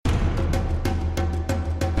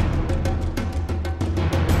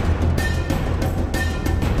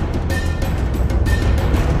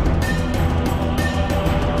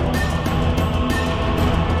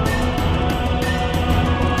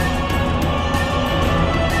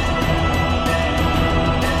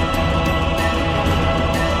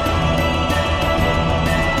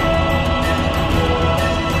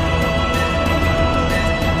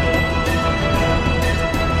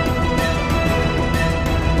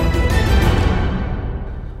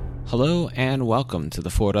Hello and welcome to the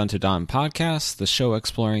Forward Unto Dawn podcast, the show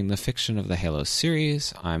exploring the fiction of the Halo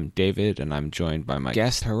series. I'm David, and I'm joined by my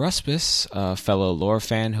guest, Haruspis, a fellow lore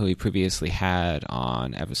fan who we previously had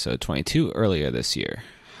on episode 22 earlier this year.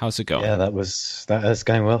 How's it going? Yeah, that's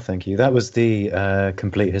going well, thank you. That was the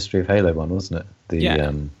complete history of Halo one, wasn't it?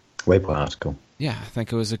 The Waypoint article. Yeah, I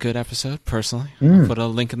think it was a good episode, personally. I'll put a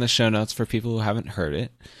link in the show notes for people who haven't heard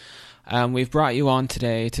it. We've brought you on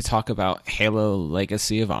today to talk about Halo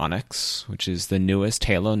Legacy of Onyx, which is the newest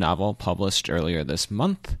Halo novel published earlier this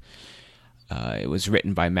month. It was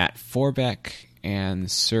written by Matt Forbeck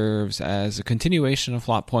and serves as a continuation of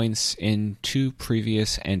plot points in two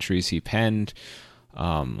previous entries he penned.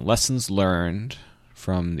 Lessons learned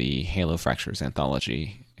from the Halo Fractures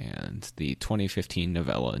anthology and the 2015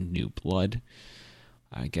 novella New Blood.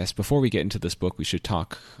 I guess before we get into this book, we should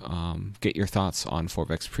get your thoughts on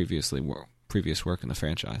Forbeck's previous work in the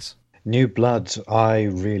franchise. New Blood, I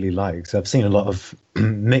really liked. I've seen a lot of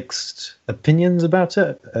mixed opinions about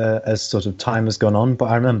it as sort of time has gone on, but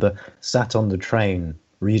I remember sat on the train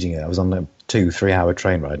reading it. I was on a 2-3 hour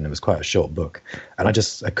train ride, and it was quite a short book, and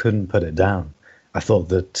I couldn't put it down. I thought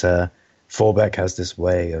that Forbeck has this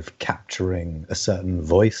way of capturing a certain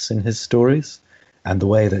voice in his stories, and the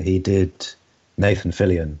way that he did Nathan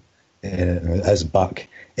Fillion as Buck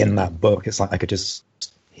in that book, it's like I could just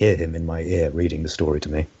hear him in my ear reading the story to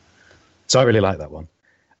me. So I really like that one.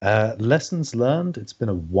 Lessons learned, it's been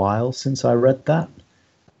a while since I read that,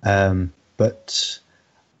 but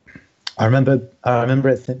I remember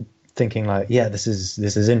it thinking like, yeah, this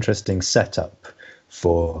is interesting setup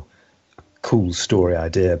for a cool story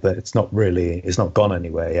idea, but it's not gone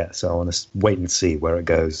anywhere yet, so I want to wait and see where it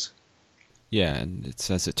goes. Yeah, and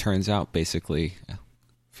it's, as it turns out, basically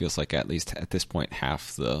feels like at least at this point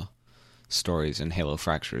half the stories in Halo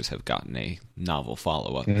Fractures have gotten a novel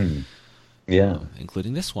follow-up. Yeah.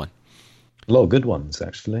 Including this one. A lot of good ones,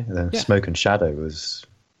 actually. Smoke and Shadow was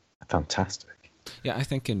fantastic. Yeah, I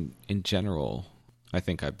think in general, I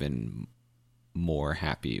think I've been more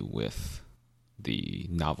happy with the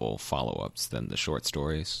novel follow-ups than the short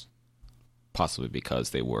stories. Possibly because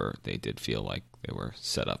they did feel like they were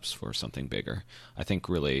setups for something bigger. I think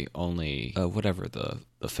really only whatever the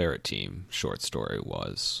Ferret Team short story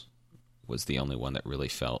was the only one that really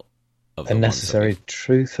felt of the A Necessary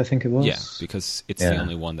Truth, I think it was. Yeah, because it's the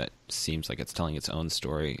only one that seems like it's telling its own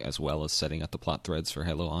story as well as setting up the plot threads for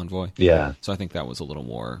Halo Envoy. Yeah. So I think that was a little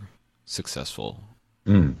more successful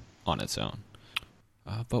on its own.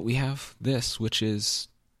 But we have this, which is,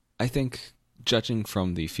 I think, judging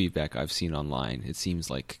from the feedback I've seen online, it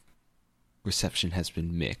seems like reception has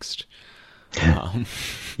been mixed.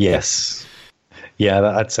 Yes.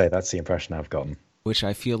 Yeah, I'd say that's the impression I've gotten. Which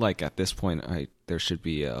I feel like at this point, there should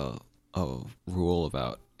be a rule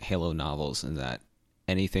about Halo novels, in that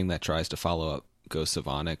anything that tries to follow up Ghosts of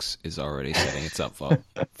Onyx is already setting itself up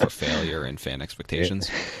for failure and fan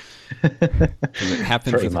expectations. It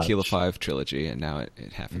happened with the Kilo 5 trilogy, and now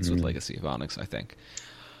it happens with Legacy of Onyx, I think.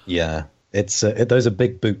 Yeah. It's those are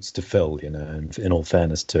big boots to fill, and in all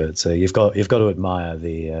fairness to it. So you've got to admire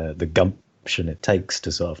the gumption it takes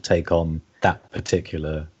to sort of take on that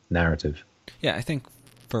particular narrative. Yeah, I think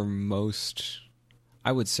for most,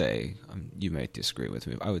 I would say, you may disagree with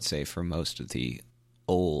me, but I would say for most of the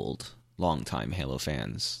old, long-time Halo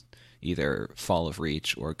fans, either Fall of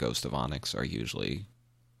Reach or Ghost of Onyx are usually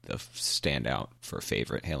the standout for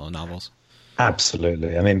favorite Halo novels.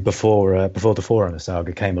 Absolutely. I mean, before the Forerunner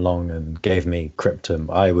saga came along and gave me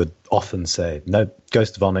Cryptum, I would often say, no,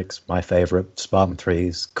 Ghost of Onyx, my favorite. Spartan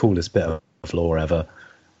 3's coolest bit of lore ever.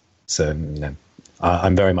 So,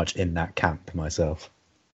 I'm very much in that camp myself.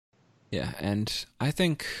 Yeah, and I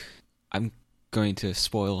think I'm going to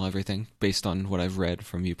spoil everything based on what I've read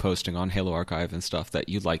from you posting on Halo Archive and stuff, that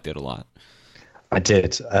you liked it a lot. I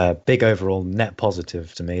did. Big overall net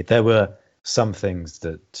positive to me. There were some things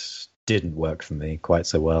that didn't work for me quite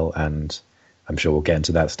so well, and I'm sure we'll get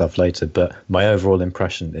into that stuff later, but my overall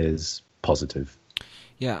impression is positive.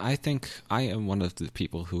 Yeah, I think I am one of the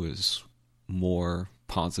people who is more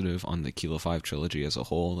positive on the Kilo 5 trilogy as a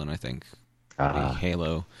whole than I think the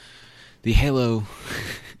Halo the Halo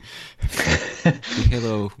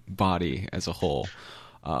body as a whole.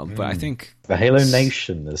 But I think the Halo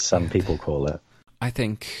Nation, as some people call it. I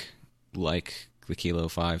think, like the Kilo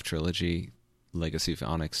 5 trilogy, Legacy of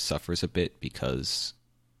Onyx suffers a bit because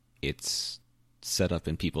it's set up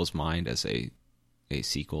in people's mind as a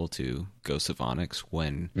sequel to Ghosts of Onyx,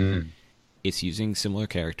 when it's using similar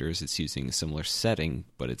characters, it's using a similar setting,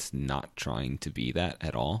 but it's not trying to be that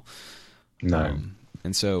at all. No.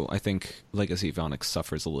 And so I think Legacy of Onyx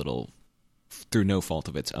suffers a little through no fault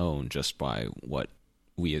of its own, just by what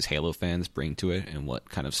we as Halo fans bring to it and what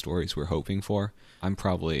kind of stories we're hoping for. I'm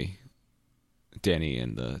probably, Danny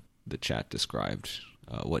in the chat described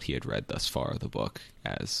what he had read thus far of the book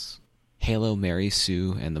as Halo, Mary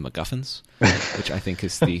Sue, and the MacGuffins, which I think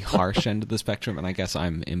is the harsh end of the spectrum, and I guess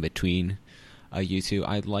I'm in between you two.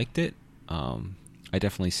 I liked it. I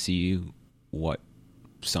definitely see what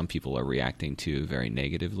some people are reacting to very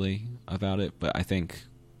negatively about it, but I think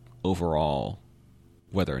overall,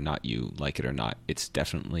 whether or not you like it or not, it's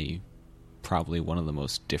definitely probably one of the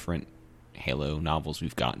most different Halo novels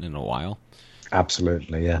we've gotten in a while.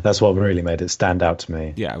 Absolutely, yeah. That's what really made it stand out to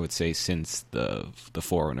me. Yeah, I would say since the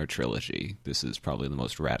Forerunner trilogy, this is probably the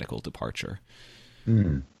most radical departure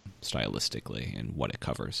stylistically and what it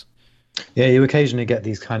covers. Yeah, you occasionally get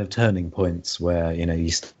these kind of turning points where,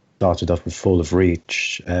 you started off with Fall of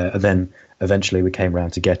Reach, and then eventually we came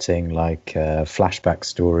around to getting like flashback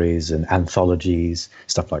stories and anthologies,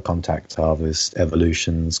 stuff like Contact Harvest,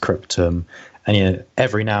 Evolutions, Cryptum, and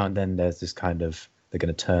every now and then there's this kind of, they're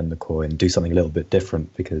going to turn the coin, do something a little bit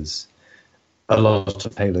different, because a lot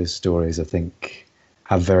of Halo's stories, I think,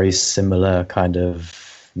 have very similar kind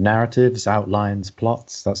of narratives, outlines,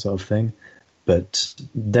 plots, that sort of thing. But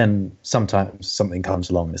then sometimes something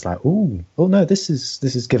comes along and it's like, oh no, this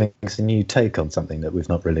is giving us a new take on something that we've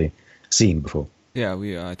not really seen before. Yeah,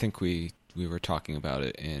 I think we were talking about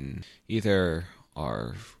it in either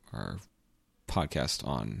our podcast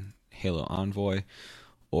on Halo Envoy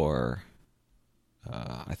or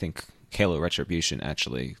I think Halo Retribution,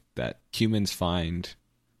 actually, that humans find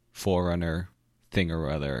Forerunner thing or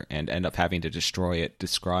other and end up having to destroy it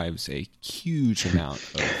describes a huge amount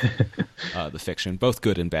of the fiction, both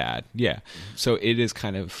good and bad. Yeah. So it is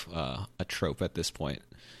kind of a trope at this point.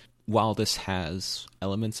 While this has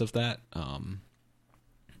elements of that,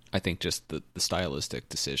 I think just the stylistic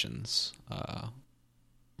decisions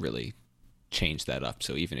really change that up.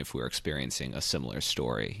 So even if we're experiencing a similar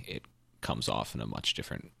story, it comes off in a much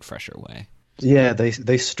different, fresher way. Yeah,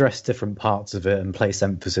 they stress different parts of it and place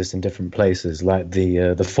emphasis in different places. Like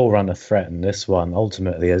the Forerunner threat in this one,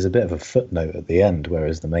 ultimately, there's a bit of a footnote at the end,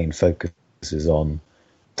 whereas the main focus is on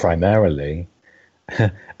primarily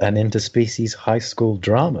an interspecies high school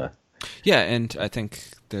drama. Yeah, and I think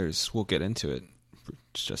we'll get into it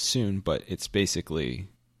just soon, but it's basically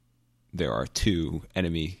there are two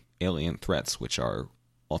enemy alien threats which are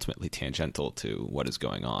ultimately tangential to what is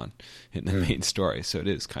going on in the main story. So it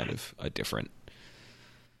is kind of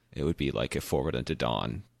it would be like if Forward Unto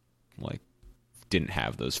Dawn didn't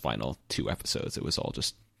have those final 2 episodes. It was all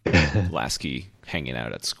just Lasky hanging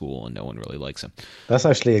out at school and no one really likes him. That's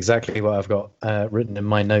actually exactly what I've got written in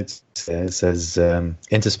my notes there. It says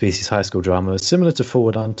interspecies high school drama similar to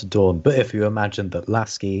Forward Unto Dawn, but if you imagine that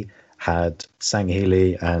Lasky had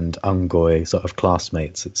Sangheili and Ungoy sort of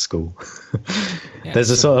classmates at school. Yeah,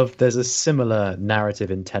 there's a similar narrative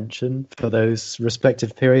intention for those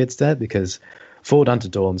respective periods there, because Forward Unto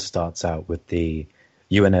Dawn starts out with the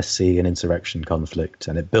UNSC and insurrection conflict,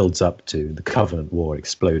 and it builds up to the Covenant War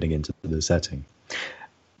exploding into the setting.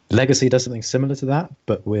 Legacy does something similar to that,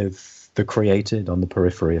 but with the Created on the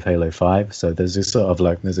periphery of Halo 5. So there's a sort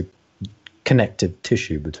of there's a connective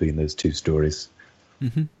tissue between those two stories.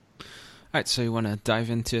 Mm-hmm. All right, so you want to dive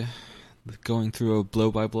into going through a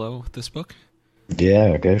blow-by-blow with this book?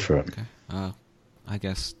 Yeah, go for it. Okay. I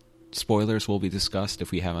guess spoilers will be discussed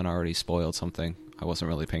if we haven't already spoiled something. I wasn't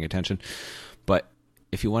really paying attention. But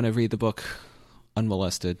if you want to read the book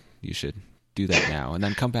unmolested, you should do that now and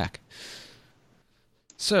then come back.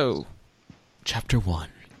 So, Chapter 1.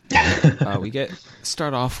 We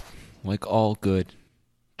start off like all good,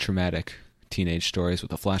 traumatic teenage stories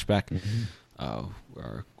with a flashback. Mm-hmm.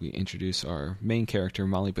 Where we introduce our main character,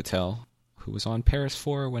 Molly Patel, who was on Paris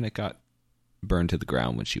 4 when it got burned to the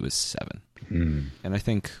ground when she was 7. And I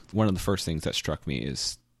think one of the first things that struck me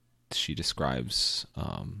is she describes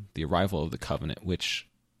the arrival of the Covenant, which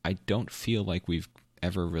I don't feel like we've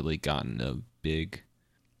ever really gotten a big,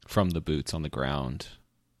 from the boots on the ground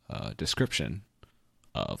description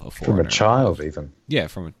of a Forerunner. From a child, even. Yeah,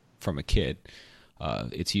 from a kid.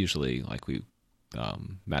 It's usually like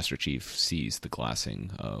Master Chief sees the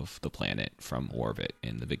glassing of the planet from orbit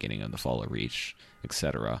in the beginning of the Fall of Reach,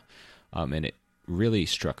 etc. And it really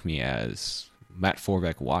struck me as Matt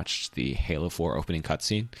Forbeck watched the Halo 4 opening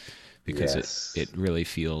cutscene, because it really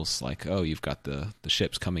feels like, you've got the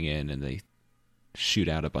ships coming in and they shoot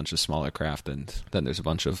out a bunch of smaller craft, and then there's a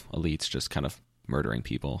bunch of elites just kind of murdering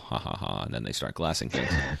people, ha ha ha, and then they start glassing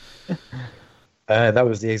things. That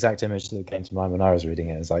was the exact image that came to mind when I was reading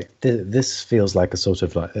it. It's like this feels like a sort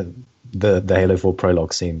of like the Halo 4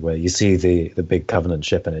 prologue scene where you see the big Covenant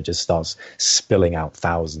ship and it just starts spilling out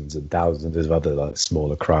thousands and thousands of other like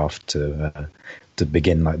smaller craft to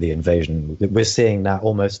begin like the invasion. We're seeing that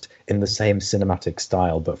almost in the same cinematic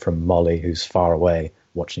style, but from Molly, who's far away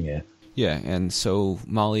watching it. Yeah, and so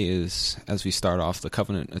Molly is, as we start off, the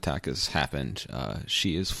Covenant attack has happened.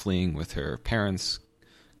 She is fleeing with her parents,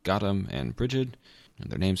 Gotham and Bridget.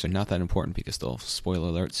 And their names are not that important because they'll, spoiler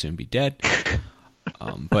alert, soon be dead.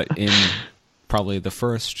 But in probably the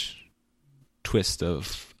first twist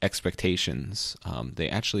of expectations, they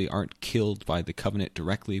actually aren't killed by the Covenant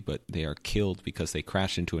directly, but they are killed because they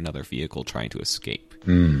crash into another vehicle trying to escape,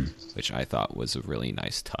 which I thought was a really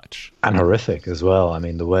nice touch. And horrific as well. I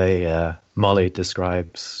mean, the way Molly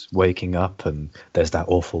describes waking up and there's that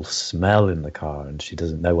awful smell in the car and she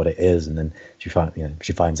doesn't know what it is, and then she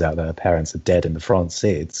finds out that her parents are dead in the front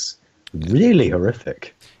seat. It's really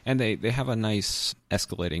horrific. And they have a nice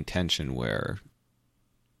escalating tension where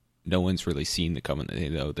no one's really seen the Covenant. They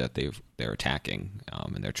know that they're attacking,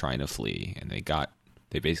 and they're trying to flee. And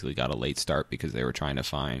they basically got a late start because they were trying to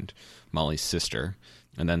find Molly's sister.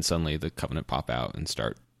 And then suddenly the Covenant pop out and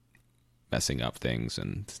start messing up things.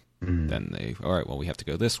 And then all right, well, we have to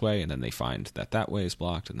go this way. And then they find that way is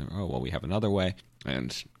blocked. And then, oh, well, we have another way.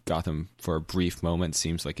 And Gotham, for a brief moment,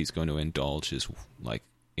 seems like he's going to indulge his like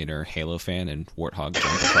inner Halo fan and Warthog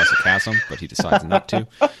jump across a chasm, but he decides not to.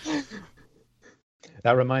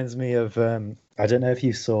 That reminds me of, I don't know if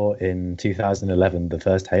you saw in 2011, the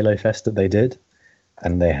first Halo Fest that they did.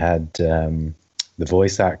 And they had the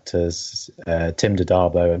voice actors, Tim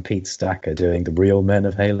DeDarbo and Pete Stacker, doing the Real Men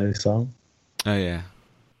of Halo song. Oh, yeah.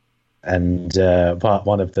 And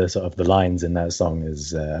one of the sort of the lines in that song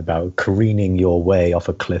is about careening your way off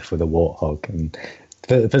a cliff with a warthog.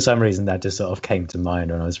 And for some reason, that just sort of came to mind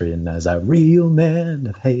when I was reading that. As a Real Men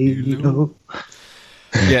of Halo.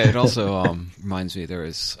 Yeah, it also reminds me there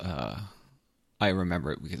is, I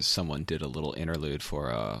remember it because someone did a little interlude for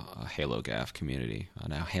a Halo Gaff community,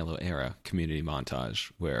 now Halo era community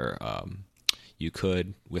montage, where you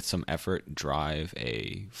could, with some effort, drive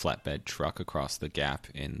a flatbed truck across the gap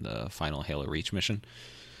in the final Halo Reach mission.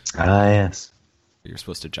 Ah, yes. You're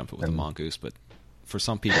supposed to jump it with a mongoose, but for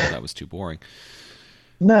some people that was too boring.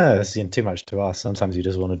 No, it's too much to ask. Sometimes you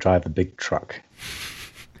just want to drive a big truck.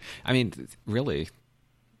 I mean, really,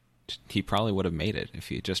 he probably would have made it if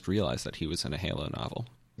he had just realized that he was in a Halo novel.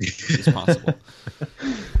 It's possible.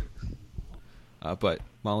 But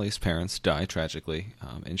Molly's parents die tragically,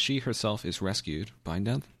 and she herself is rescued by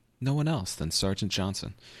no one else than Sergeant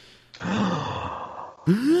Johnson. Gosh.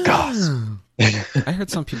 I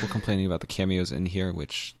heard some people complaining about the cameos in here,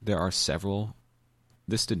 which there are several.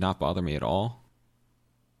 This did not bother me at all.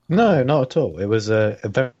 No, not at all. It was a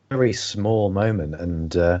very, very small moment.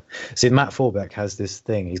 And see, Matt Forbeck has this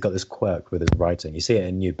thing. He's got this quirk with his writing. You see it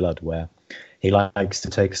in New Blood, where he likes to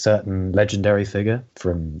take a certain legendary figure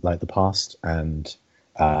from like the past and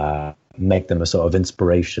make them a sort of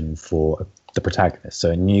inspiration for the protagonist.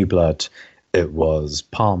 So in New Blood, it was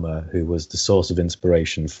Palmer who was the source of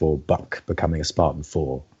inspiration for Buck becoming a Spartan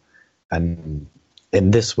 4. And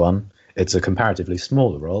in this one, it's a comparatively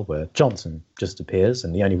smaller role where Johnson just appears,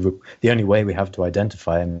 and the only way we have to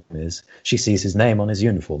identify him is she sees his name on his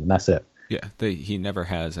uniform, and that's it. Yeah, he never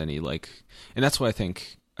has any and that's why I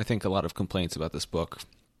think a lot of complaints about this book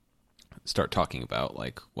start talking about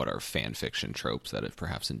like what are fan fiction tropes that it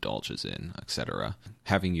perhaps indulges in, etc.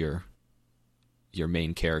 Having your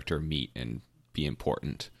main character meet and be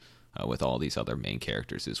important with all these other main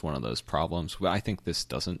characters is one of those problems. Well, I think this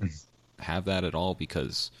doesn't have that at all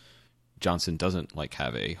because Johnson doesn't like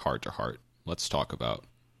have a heart-to-heart, let's talk about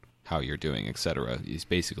how you're doing, etc. He's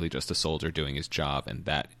basically just a soldier doing his job, and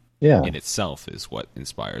that in itself is what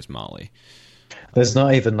inspires Molly. There's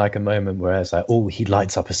not even like a moment where it's like, oh, he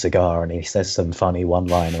lights up a cigar and he says some funny one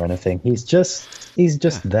line or anything. He's just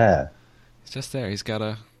there. He's just there. He's got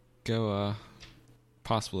to go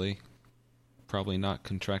probably not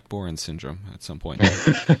contract Boren syndrome at some point.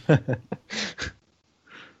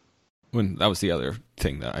 When that was the other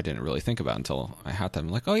thing that I didn't really think about until I had them.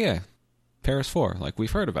 Like, oh yeah, Paris 4. Like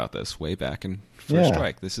we've heard about this way back in First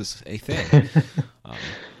Strike. This is a thing.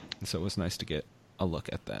 So it was nice to get a look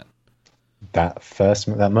at that.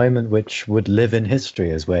 That moment, which would live in history,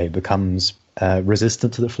 is where he becomes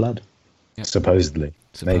resistant to the flood. Yep. Supposedly,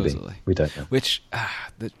 maybe we don't know. Which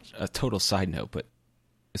a total side note, but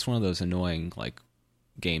it's one of those annoying like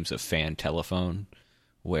games of fan telephone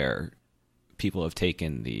where people have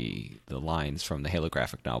taken the lines from the Halo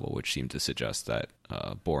graphic novel, which seem to suggest that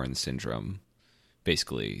Boren syndrome,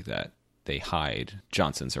 basically that they hide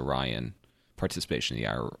Johnson's Orion participation in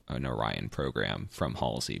the Orion program from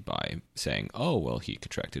Halsey by saying, oh, well, he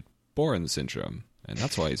contracted Boren syndrome, and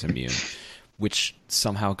that's why he's immune, which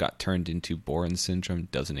somehow got turned into Boren syndrome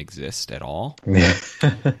doesn't exist at all. Yeah.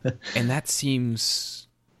 And that seems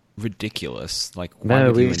ridiculous. Like, why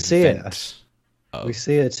No, would you we see it. invent... We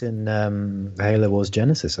see it in Halo Wars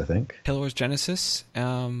Genesis, I think. Halo Wars Genesis,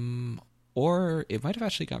 or it might have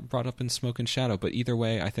actually got brought up in Smoke and Shadow, but either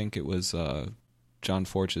way, I think it was John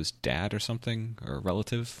Forge's dad or something, or a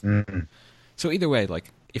relative. Mm. So either way,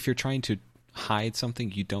 like, if you're trying to hide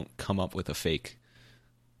something, you don't come up with a fake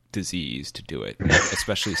disease to do it,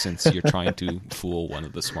 especially since you're trying to fool one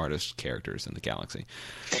of the smartest characters in the galaxy.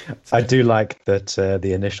 So, I do like that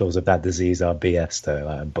the initials of that disease are BS, though.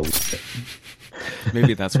 Like, bullshit.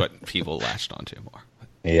 maybe that's what people latched onto more.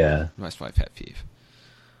 Yeah. That's my pet peeve.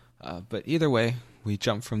 But either way, we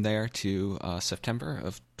jump from there to September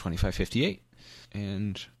of 2558,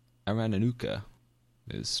 and Aranuka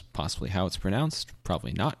is possibly how it's pronounced.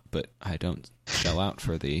 Probably not, but I don't shell out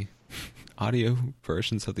for the audio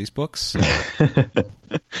versions of these books, so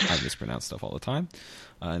I mispronounce stuff all the time.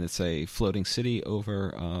 And it's a floating city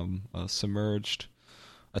over a submerged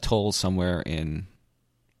atoll somewhere in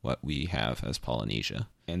what we have as Polynesia.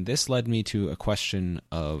 And this led me to a question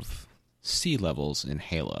of sea levels in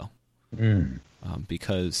Halo.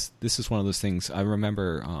 Because this is one of those things, I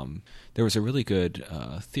remember there was a really good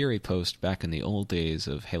theory post back in the old days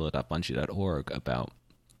of halo.bungie.org about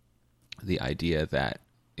the idea that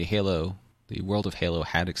the world of Halo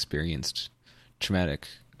had experienced traumatic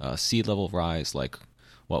sea level rise like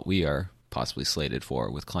what we are possibly slated for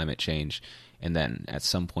with climate change, and then at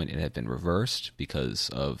some point it had been reversed because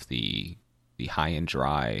of the high and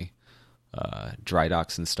dry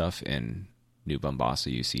docks and stuff in New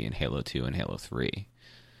Bombasa you see in Halo 2 and Halo 3.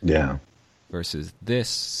 Yeah. Versus this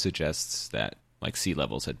suggests that like sea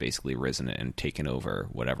levels had basically risen and taken over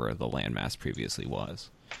whatever the landmass previously was.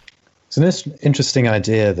 It's an interesting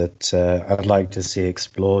idea that I'd like to see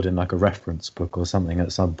explored in like a reference book or something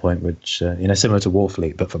at some point, which similar to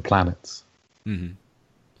Warfleet but for planets. Mm-hmm.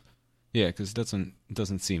 Yeah, because it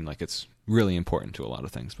doesn't seem like it's really important to a lot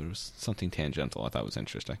of things, but it was something tangential I thought was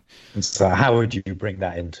interesting. And so how would you bring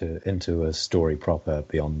that into a story proper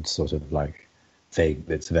beyond sort of like vague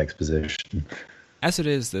bits of exposition? As it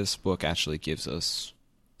is, this book actually gives us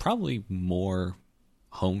probably more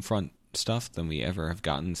home front stuff than we ever have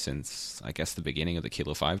gotten since, I guess, the beginning of the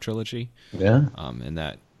Kilo 5 trilogy. Yeah. And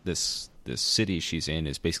that this city she's in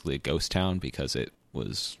is basically a ghost town because it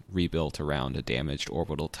was rebuilt around a damaged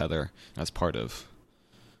orbital tether as part of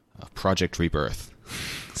Project Rebirth.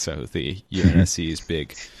 So the UNSC's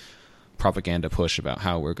big propaganda push about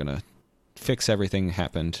how we're going to fix everything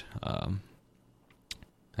happened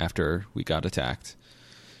after we got attacked.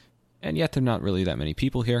 And yet there are not really that many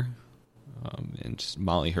people here. And just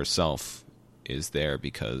Molly herself is there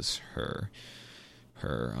because her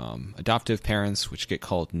adoptive parents, which get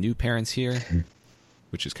called new parents here,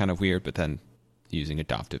 which is kind of weird, but then using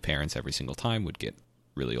adoptive parents every single time would get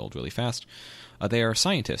really old really fast. They are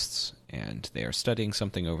scientists, and they are studying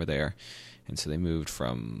something over there. And so they moved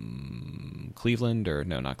from Cleveland, or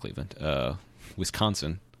no, not Cleveland,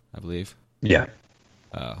 Wisconsin, I believe. Yeah.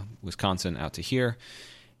 Wisconsin out to here.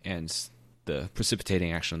 And the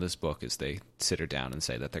precipitating action of this book is they sit her down and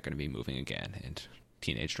say that they're going to be moving again, and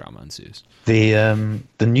teenage drama ensues. The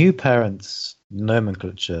new parents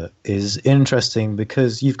nomenclature is interesting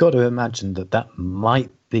because you've got to imagine that might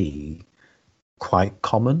be quite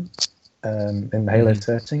common in the Halo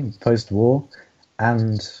setting post-war,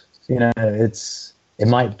 and it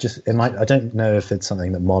might. I don't know if it's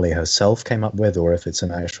something that Molly herself came up with or if it's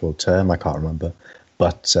an actual term. I can't remember.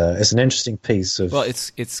 But it's an interesting piece of... Well,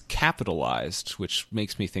 it's capitalized, which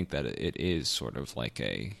makes me think that it is sort of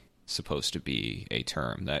like supposed to be a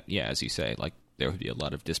term that, yeah, as you say, like there would be a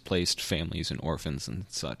lot of displaced families and orphans and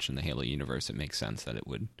such in the Halo universe. It makes sense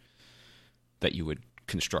that you would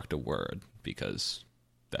construct a word because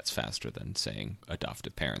that's faster than saying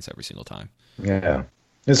adoptive parents every single time. Yeah.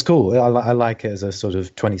 It's cool. I like it as a sort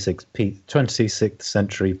of 26th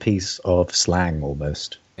century piece of slang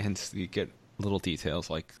almost. And you get little details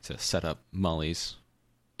like to set up Molly's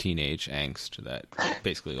teenage angst that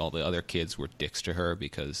basically all the other kids were dicks to her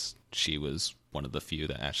because she was one of the few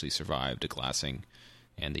that actually survived a glassing,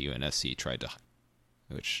 and the UNSC tried to,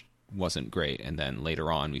 which wasn't great. And then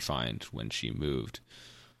later on we find when she moved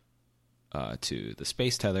to the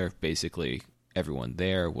space tether, basically everyone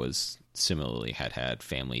there was similarly had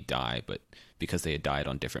family die, but because they had died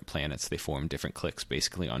on different planets, they formed different cliques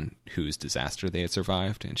basically on whose disaster they had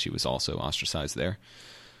survived, and she was also ostracized there.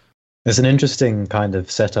 There's an interesting kind of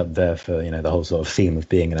setup there for the whole sort of theme of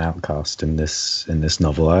being an outcast in this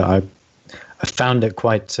novel. I found it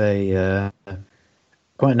quite an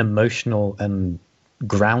emotional and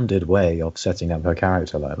grounded way of setting up her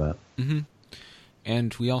character like that. Mm-hmm.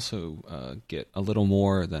 And we also get a little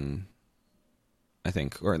more than, I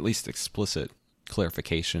think, or at least explicit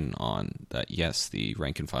clarification on that. Yes, the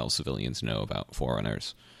rank and file civilians know about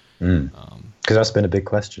Forerunners. Because that's been a big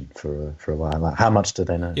question for a while. Like, how much do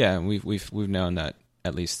they know? Yeah, we've known that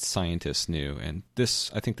at least scientists knew, and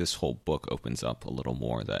I think this whole book opens up a little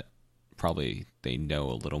more that probably they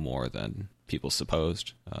know a little more than people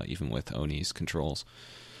supposed, even with Oni's controls.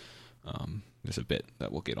 There's a bit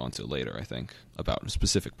that we'll get onto later, I think, about a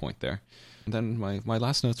specific point there. And then my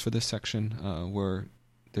last notes for this section were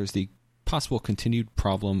there's the possible continued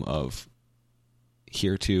problem of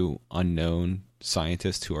hereto unknown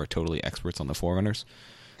scientists who are totally experts on the Forerunners,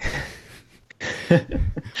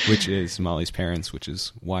 which is Molly's parents, which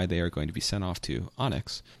is why they are going to be sent off to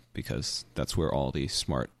Onyx, because that's where all the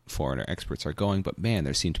smart Forerunner experts are going. But man,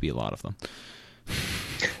 there seem to be a lot of them.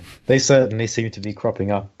 They certainly seem to be cropping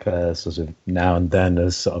up sort of now and then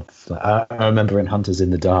as sort of, I remember in Hunters in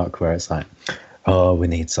the Dark where it's like, oh, we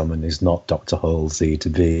need someone who's not Dr. Halsey to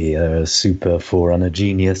be a super Forerunner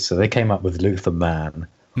genius. So they came up with Luther Mann,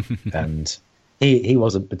 and he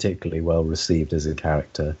wasn't particularly well received as a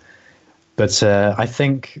character. But I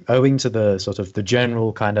think owing to the sort of the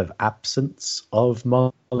general kind of absence of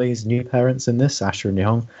Molly's new parents in this, Asher and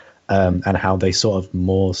Young, and how they sort of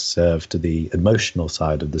more serve to the emotional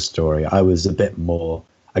side of the story, I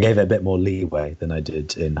gave it a bit more leeway than I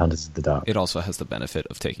did in Hunters in the Dark. It also has the benefit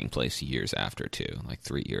of taking place years after, too, like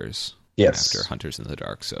 3 years after Hunters in the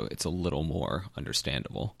Dark, so it's a little more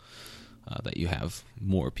understandable that you have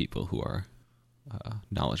more people who are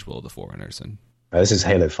knowledgeable of the Forerunners. And this is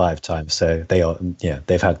Halo 5 time, so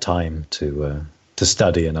they've had time to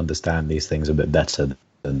study and understand these things a bit better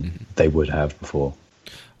than they would have before.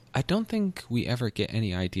 I don't think we ever get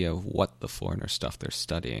any idea of what the Forerunner stuff they're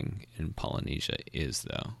studying in Polynesia is,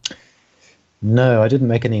 though. No, I didn't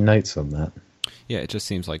make any notes on that. Yeah, it just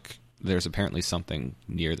seems like there's apparently something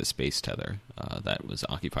near the space tether that was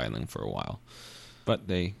occupying them for a while. But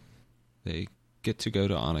they get to go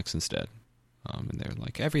to Onyx instead. And they're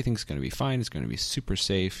like, everything's going to be fine. It's going to be super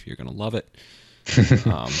safe. You're going to love it.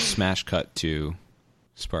 Smash cut to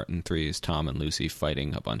Spartan 3's Tom and Lucy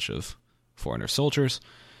fighting a bunch of Forerunner soldiers.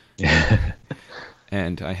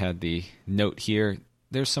 And I had the note here,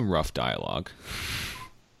 there's some rough dialogue.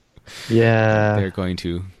 Yeah. They're going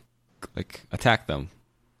to attack them,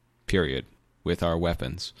 period, with our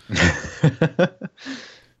weapons.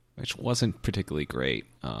 Which wasn't particularly great.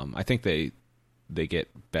 I think they get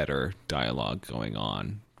better dialogue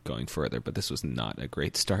going further, but this was not a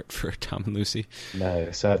great start for Tom and Lucy.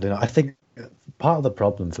 No, certainly not. I think part of the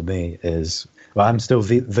problem for me is, well, I'm still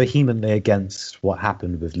vehemently against what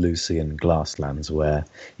happened with Lucy in Glasslands, where,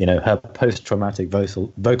 her post-traumatic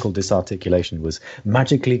vocal disarticulation was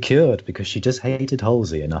magically cured because she just hated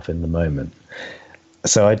Halsey enough in the moment.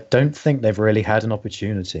 So I don't think they've really had an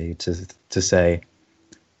opportunity to say,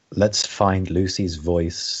 let's find Lucy's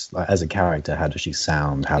voice as a character. How does she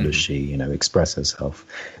sound? How does she, express herself?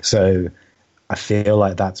 So I feel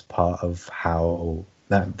like that's part of how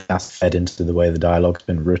that's fed into the way the dialogue's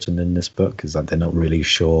been written in this book, is that they're not really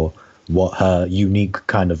sure what her unique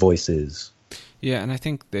kind of voice is. Yeah, and I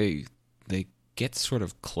think they get sort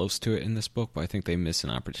of close to it in this book, but I think they miss an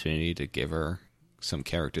opportunity to give her some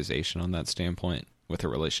characterization on that standpoint with her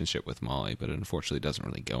relationship with Molly, but it unfortunately doesn't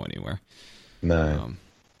really go anywhere. No.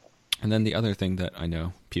 And then the other thing that I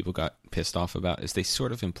know people got pissed off about is they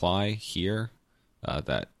sort of imply here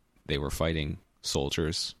that they were fighting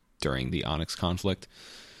soldiers during the Onyx conflict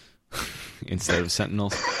instead of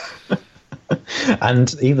Sentinels.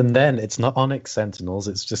 And even then, it's not Onyx Sentinels,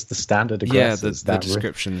 it's just the standard aggressors. Yeah, the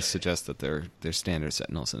descriptions suggest that they're standard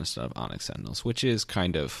Sentinels instead of Onyx Sentinels, which is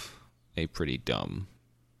kind of a pretty dumb,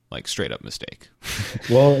 straight up mistake.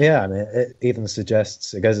 Well, yeah, I mean, it even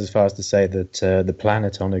suggests, it goes as far as to say that the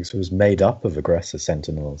planet Onyx was made up of aggressor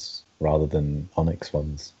Sentinels rather than Onyx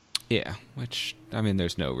ones. Yeah, which, I mean,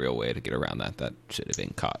 there's no real way to get around that. That should have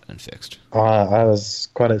been caught and fixed. I was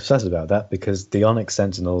quite obsessed about that because the Onyx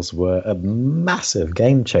Sentinels were a massive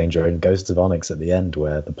game changer in Ghosts of Onyx at the end,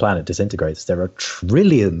 where the planet disintegrates. There are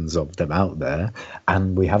trillions of them out there,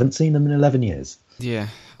 and we haven't seen them in 11 years. Yeah,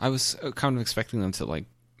 I was kind of expecting them to,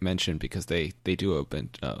 mention, because they do a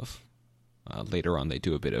bit of, later on, they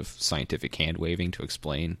do a bit of scientific hand-waving to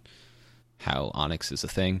explain how Onyx is a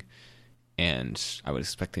thing. And I was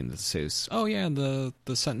expecting them to say, oh yeah, the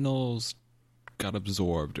Sentinels got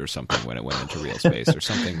absorbed or something when it went into real space, or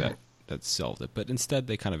something that that solved it. But instead,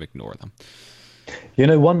 they kind of ignore them.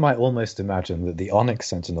 One might almost imagine that the Onyx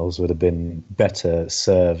Sentinels would have been better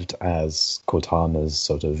served as Cortana's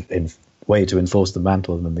sort of way to enforce the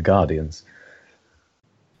mantle than the Guardians.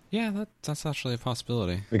 Yeah, that's actually a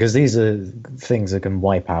possibility. Because these are things that can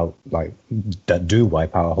wipe out, that do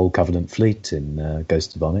wipe out a whole Covenant fleet in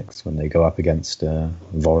Ghost of Onyx when they go up against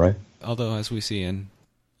Voro. Although, as we see in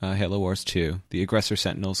Halo Wars 2, the Aggressor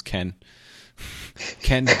Sentinels can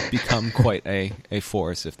become quite a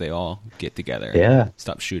force if they all get together and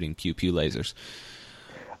stop shooting pew-pew lasers.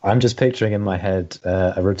 I'm just picturing in my head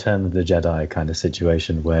a Return of the Jedi kind of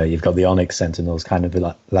situation where you've got the Onyx Sentinels kind of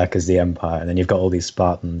like as the Empire, and then you've got all these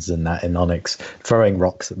Spartans and that in Onyx throwing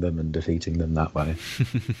rocks at them and defeating them that way.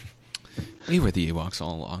 We were the Ewoks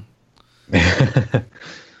all along.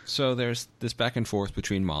 So there's this back and forth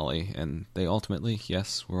between Molly, and they ultimately,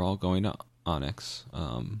 yes, we're all going to Onyx.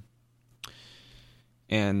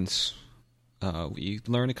 And we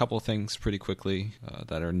learn a couple of things pretty quickly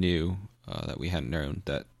that are new, that we hadn't known,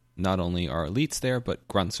 that not only are elites there, but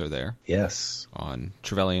grunts are there. Yes. On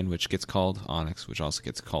Trevelyan, which gets called Onyx, which also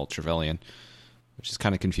gets called Trevelyan, which is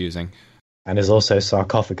kind of confusing. And there's also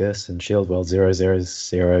Sarcophagus and Shield World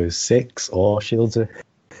 0006 or Shields.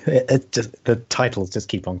 The titles just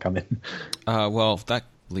keep on coming. Well, that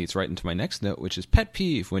leads right into my next note, which is pet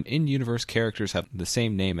peeve when in-universe characters have the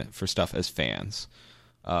same name for stuff as fans,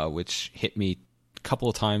 which hit me couple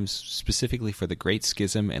of times specifically for the Great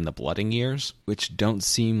Schism and the Blooding Years, which don't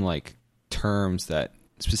seem like terms that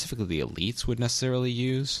specifically the elites would necessarily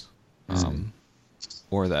use,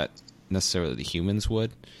 or that necessarily the humans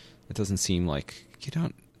would. It doesn't seem like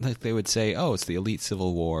they would say, oh, it's the Elite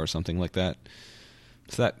Civil War or something like that.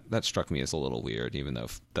 So that struck me as a little weird, even though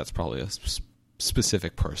that's probably a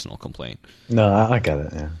specific personal complaint. No, I get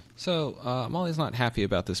it, yeah. So Molly's not happy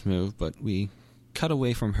about this move, but we cut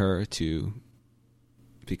away from her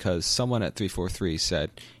because someone at 343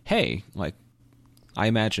 said, hey, I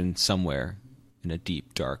imagine somewhere in a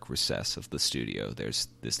deep, dark recess of the studio, there's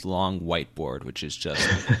this long whiteboard, which is just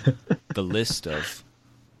the list of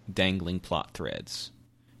dangling plot threads.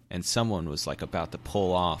 And someone was about to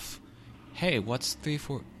pull off, hey, what's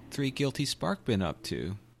 343 Guilty Spark been up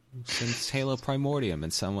to since Halo Primordium?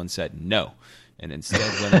 And someone said no, and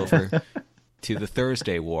instead went over to the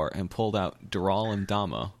Thursday War and pulled out Dural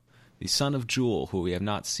Mdama, the son of Jewel, who we have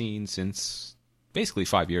not seen since basically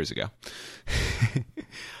 5 years ago.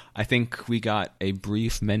 I think we got a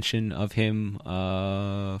brief mention of him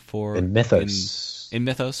in Mythos. In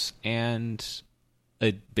Mythos, and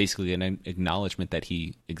basically an acknowledgement that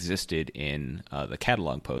he existed in the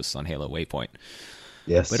catalog posts on Halo Waypoint.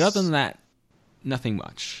 Yes. But other than that, nothing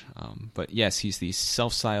much. But yes, he's the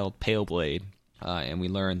self-styled Pale Blade, and we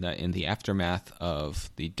learned that in the aftermath of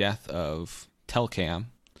the death of Telcam,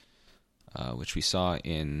 which we saw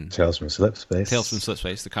in Tales from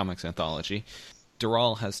Slipspace, the comics anthology,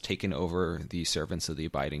 Dural has taken over the Servants of the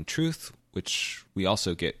Abiding Truth, which we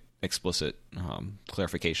also get explicit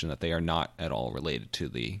clarification that they are not at all related to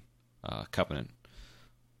the Covenant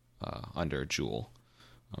under Jewel.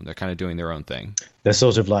 They're kind of doing their own thing. They're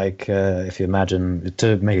sort of like, if you imagine,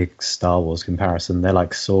 to make a Star Wars comparison, they're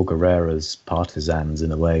like Saw Gerrera's partisans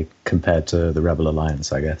in a way compared to the Rebel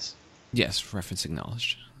Alliance, I guess. Yes, reference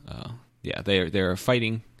acknowledged. Yeah, they're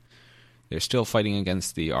fighting. They're still fighting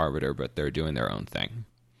against the Arbiter, but they're doing their own thing.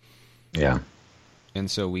 Yeah. And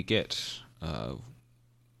so we get...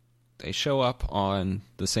 they show up on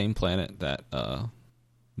the same planet that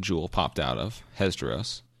Jewel popped out of,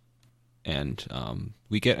 Hesderos. And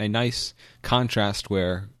we get a nice contrast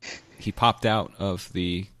where he popped out of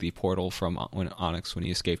the portal from Onyx when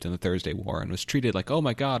he escaped in the Thursday War and was treated like, oh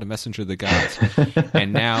my god, a messenger of the gods.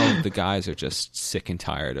 And now the guys are just sick and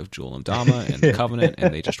tired of Jewel Mdama and the Covenant,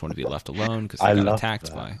 and they just want to be left alone because they got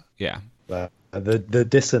attacked by... Yeah. The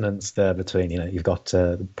dissonance there between, you've got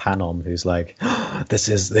Panom, who's like,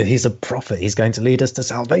 he's a prophet, he's going to lead us to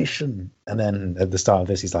salvation. And then at the start of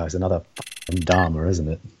this, he's like, it's another Dharma, isn't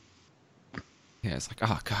it? Yeah, it's like,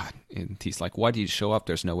 oh, God. And he's like, why did you show up?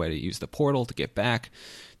 There's no way to use the portal to get back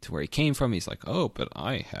to where he came from. He's like, oh, but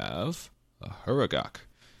I have a Huragok,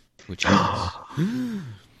 which is...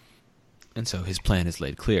 And so his plan is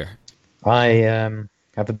laid clear. I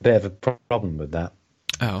have a bit of a problem with that.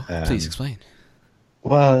 Oh, please explain.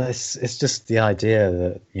 Well, it's just the idea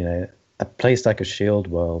that, a place like a Shield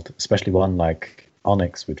World, especially one like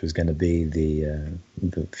Onyx, which was going to be the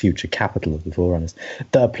future capital of the Forerunners,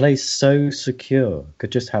 that a place so secure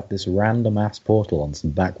could just have this random ass portal on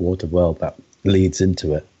some backwater world that leads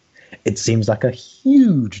into it. It seems like a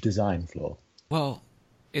huge design flaw. Well,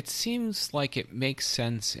 it seems like it makes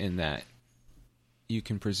sense in that you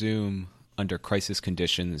can presume under crisis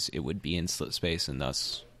conditions it would be in slip space, and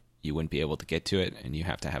thus you wouldn't be able to get to it, and you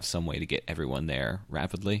have to have some way to get everyone there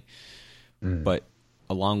rapidly. But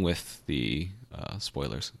along with the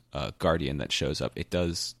spoilers, Guardian that shows up, it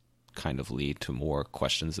does kind of lead to more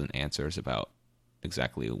questions and answers about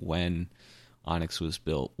exactly when Onyx was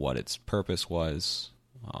built, what its purpose was.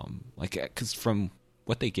 Because from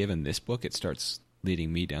what they give in this book, it starts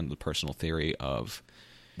leading me down to the personal theory of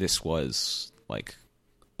this was like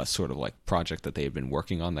a sort of like project that they had been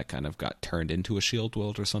working on that kind of got turned into a shield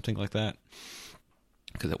world or something like that.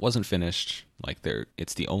 Because it wasn't finished. Like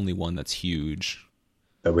it's the only one that's huge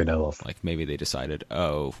that we know of. Like maybe they decided,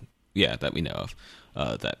 that we know of,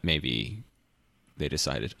 that maybe they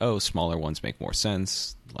decided, smaller ones make more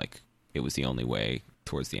sense. Like it was the only way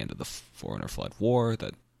towards the end of the Forerunner Flood War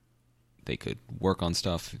that they could work on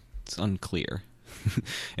stuff. It's unclear.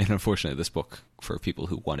 And unfortunately, this book, for people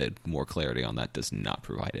who wanted more clarity on that, does not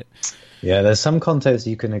provide it. Yeah, there's some context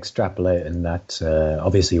you can extrapolate in that.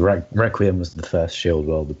 Obviously, Requiem was the first shield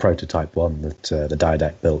world, the prototype one that the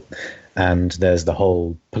Didact built. And there's the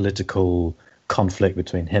whole political conflict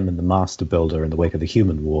between him and the Master Builder in the wake of the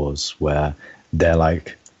Human Wars, where they're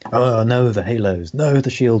like, oh, no, the Halos, no, the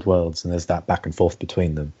shield worlds. And there's that back and forth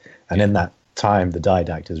between them. And in that time, the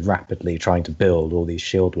Didact is rapidly trying to build all these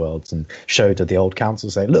shield worlds and show to the old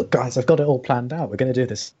council, say, look, guys, I've got it all planned out. We're going to do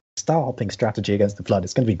this star hopping strategy against the Flood.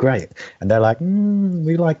 It's going to be great. And they're like,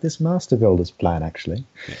 we like this Master Builder's plan, actually.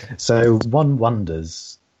 Yeah. So one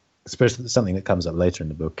wonders, especially something that comes up later in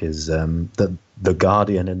the book, is that the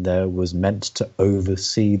Guardian in there was meant to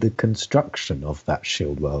oversee the construction of that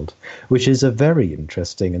shield world, which is a very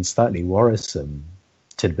interesting and slightly worrisome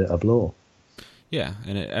tidbit of lore. Yeah,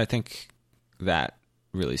 and I think that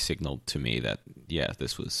really signaled to me that,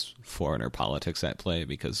 this was Forerunner politics at play,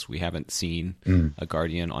 because we haven't seen a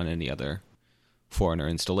Guardian on any other Forerunner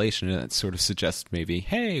installation, and it sort of suggests maybe,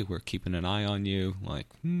 hey, we're keeping an eye on you, like,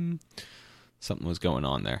 something was going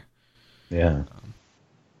on there. Yeah.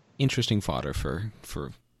 Interesting fodder for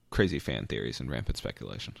crazy fan theories and rampant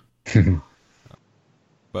speculation.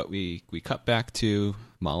 But we cut back to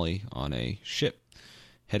Molly on a ship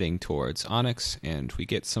heading towards Onyx, and we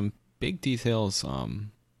get some big details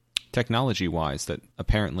technology-wise that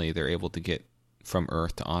apparently they're able to get from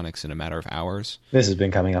Earth to Onyx in a matter of hours. This has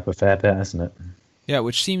been coming up a fair bit, hasn't it? Yeah,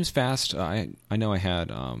 which seems fast. I know I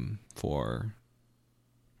had for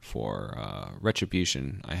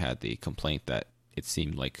Retribution, I had the complaint that it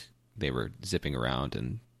seemed like they were zipping around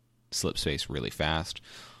in slip space really fast,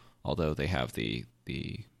 although they have the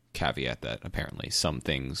caveat that apparently some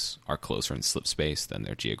things are closer in slip space than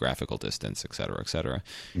their geographical distance, et cetera, et cetera.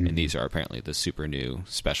 Mm-hmm. And these are apparently the super new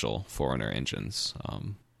special Forerunner engines.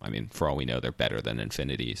 I mean, for all we know, they're better than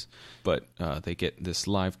Infinities. But they get this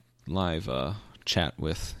live chat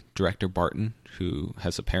with Director Barton, who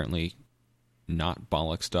has apparently not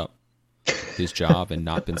bollocksed up his job and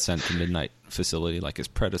not been sent to Midnight Facility like his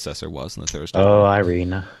predecessor was in the Thursday. Oh,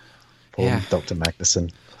 Irene. Poor Dr.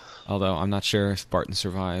 Magnuson. Although I'm not sure if Barton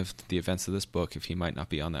survived the events of this book, if he might not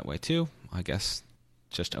be on that way too. I guess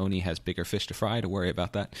just Oni has bigger fish to fry to worry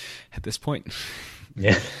about that at this point.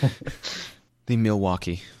 Yeah. The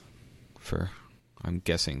Milwaukee, I'm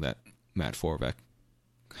guessing that Matt Forbeck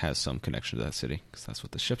has some connection to that city, because that's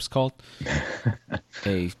what the ship's called.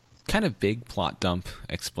 A kind of big plot dump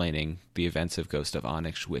explaining the events of Ghost of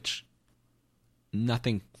Onyx, which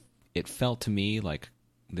it felt to me like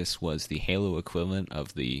this was the Halo equivalent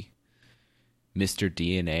of the Mr.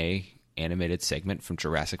 DNA animated segment from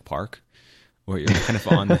Jurassic Park, where you're kind of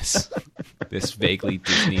on this vaguely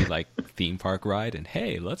Disney-like theme park ride, and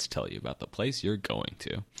hey, let's tell you about the place you're going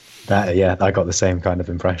to. I got the same kind of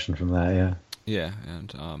impression from that, yeah. Yeah,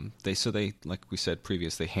 and they like we said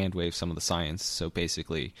previously, hand wave some of the science. So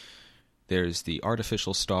basically, there's the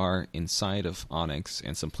artificial star inside of Onyx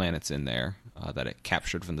and some planets in there that it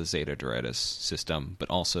captured from the Zeta Doradus system, but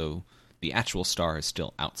also the actual star is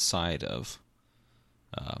still outside of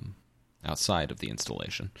the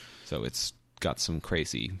installation. So it's got some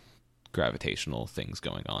crazy gravitational things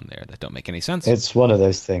going on there that don't make any sense. It's one of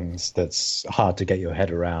those things that's hard to get your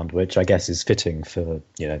head around, which I guess is fitting for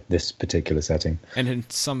this particular setting. And in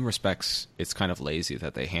some respects, it's kind of lazy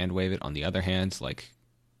that they hand wave it. On the other hand, like,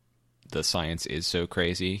 the science is so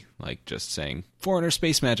crazy, like just saying Forerunner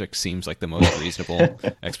space magic seems like the most reasonable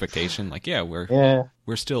expectation. Like,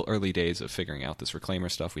 we're still early days of figuring out this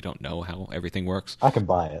reclaimer stuff. We don't know how everything works. I can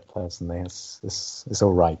buy it personally. It's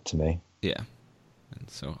all right to me. Yeah. And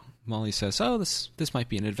so Molly says, this might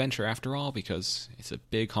be an adventure after all, because it's a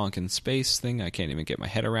big honkin' space thing I can't even get my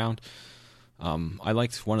head around. I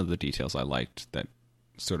liked one of the details I liked that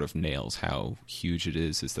sort of nails how huge it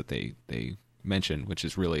is that they mention, which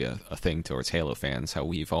is really a thing towards Halo fans, how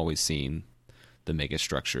we've always seen the mega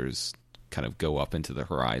structures kind of go up into the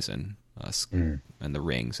horizon and the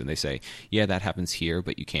rings, and they say, yeah, that happens here,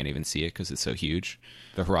 but you can't even see it because it's so huge.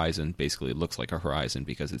 The horizon basically looks like a horizon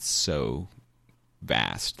because it's so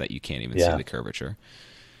vast that you can't even see the curvature.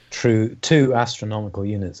 True, 2 astronomical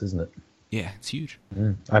units, isn't it? Yeah, it's huge.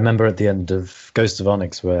 I remember at the end of Ghost of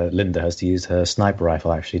Onyx where Linda has to use her sniper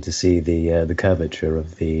rifle actually to see the curvature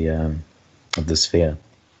of the sphere.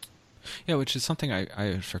 Yeah, which is something I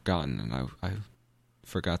had forgotten, and I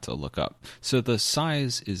forgot to look up. So the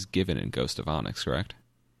size is given in Ghost of Onyx, correct?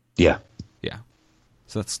 Yeah. Yeah.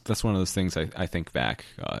 So that's one of those things I think back,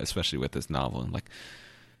 especially with this novel, and like,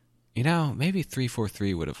 maybe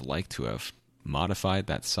 343 would have liked to have modified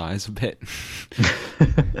that size a bit.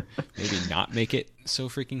 Maybe not make it so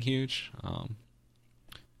freaking huge.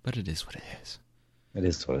 But it is what it is. It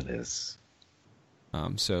is what it is.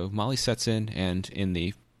 So Molly sets in, and in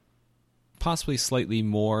the possibly slightly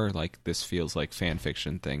more like this feels like fan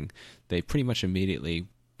fiction thing, they pretty much immediately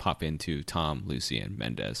pop into Tom, Lucy, and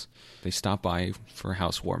Mendez. They stop by for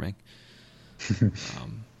housewarming.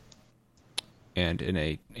 And in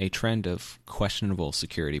a trend of questionable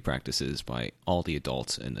security practices by all the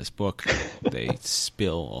adults in this book, they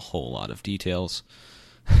spill a whole lot of details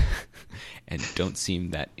and don't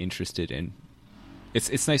seem that interested in...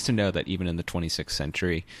 It's nice to know that even in the 26th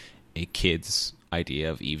century, a kid's idea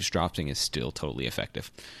of eavesdropping is still totally effective.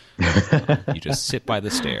 You just sit by the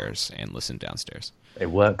stairs and listen downstairs.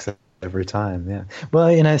 It works every time, yeah.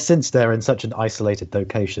 Well, since they're in such an isolated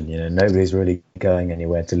location, nobody's really going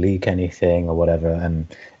anywhere to leak anything or whatever, and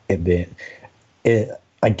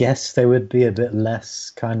I guess they would be a bit less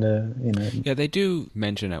kind of, Yeah, they do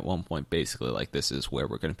mention at one point basically like this is where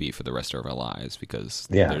we're going to be for the rest of our lives because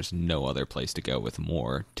there's no other place to go with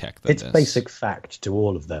more tech than this. It's basic fact to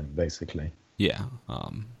all of them, basically. Yeah,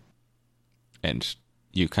 and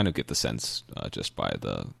you kind of get the sense just by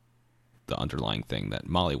the underlying thing that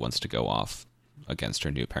Molly wants to go off against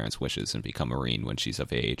her new parents' wishes and become a Marine when she's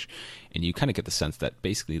of age, and you kind of get the sense that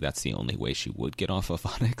basically that's the only way she would get off of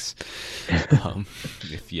Onyx.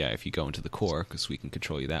 If you go into the core, because we can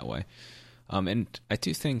control you that way. And I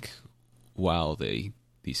do think while the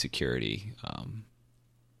security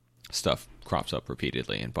stuff crops up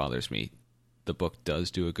repeatedly and bothers me, the book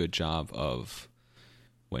does do a good job of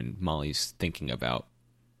when Molly's thinking about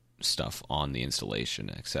stuff on the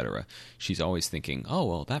installation, etc. She's always thinking, oh,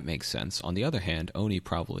 well, that makes sense. On the other hand, Oni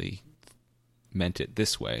probably meant it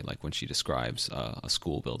this way. Like when she describes a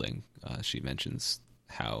school building, she mentions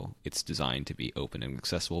how it's designed to be open and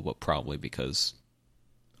accessible, but probably because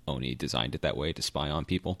Oni designed it that way to spy on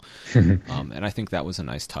people. And I think that was a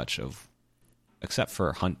nice touch of, except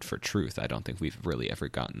for Hunt for Truth, I don't think we've really ever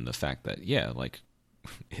gotten the fact that,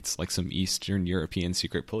 it's like some Eastern European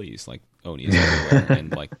secret police, like Oni is everywhere,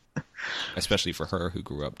 and like, especially for her who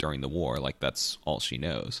grew up during the war, like that's all she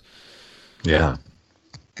knows. Yeah,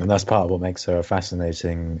 and that's part of what makes her a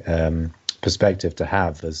fascinating perspective to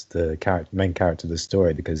have as the main character of the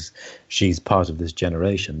story, because she's part of this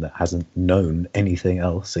generation that hasn't known anything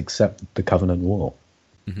else except the Covenant War.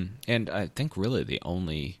 Mm-hmm. And I think really the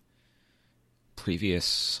only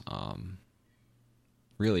previous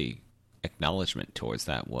really acknowledgement towards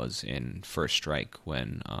that was in First Strike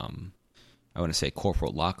when I want to say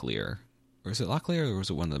Corporal Locklear, or is it Locklear or was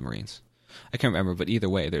it one of the Marines? I can't remember, but either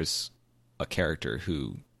way, there's a character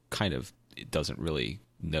who kind of doesn't really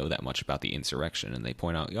know that much about the insurrection, and they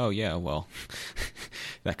point out, oh yeah, well,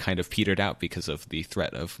 that kind of petered out because of the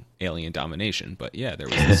threat of alien domination, but yeah, there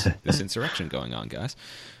was this insurrection going on, guys.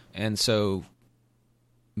 And so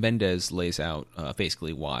Mendez lays out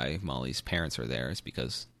basically why Molly's parents are there is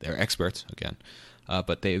because they're experts, again,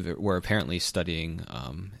 but they were apparently studying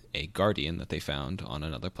a Guardian that they found on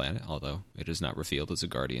another planet, although it is not revealed as a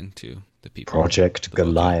Guardian to the people. Project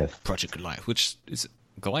Goliath. Project Goliath, which is...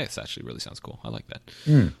 Goliath actually really sounds cool. I like that.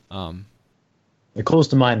 It calls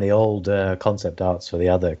to mind the old concept arts for the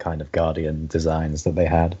other kind of Guardian designs that they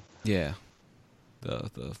had. Yeah.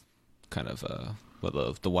 The kind of...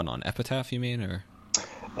 the one on Epitaph, you mean, or...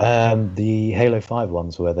 The Halo 5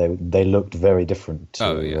 ones where they looked very different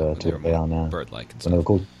to what they are now. Bird-like. And they were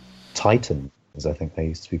called Titans, I think they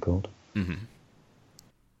used to be called. Mm-hmm.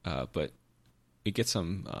 But it gets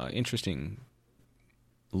some interesting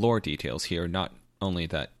lore details here. Not only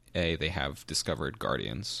that, they have discovered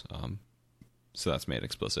Guardians, so that's made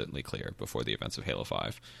explicitly clear before the events of Halo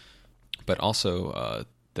 5, but also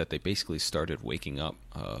that they basically started waking up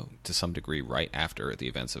to some degree right after the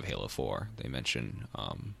events of Halo 4. They mention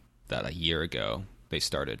that a year ago they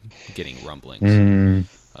started getting rumblings.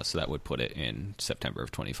 So that would put it in September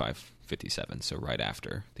of 2557, so right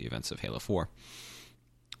after the events of Halo 4.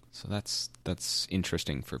 So that's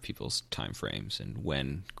interesting for people's time frames and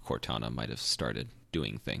when Cortana might have started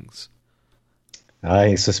doing things.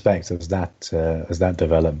 I suspect as that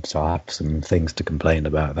develops, I'll have some things to complain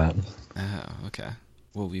about that. Oh, okay.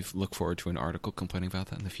 Well, we look forward to an article complaining about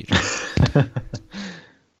that in the future.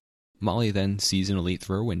 Molly then sees an elite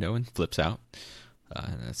through her window and flips out.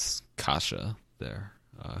 And that's Kasha there,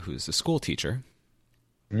 who's a school teacher.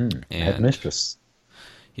 Headmistress.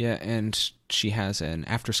 Yeah, and she has an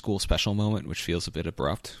after-school special moment, which feels a bit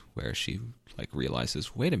abrupt, where she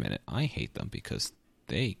realizes, wait a minute, I hate them because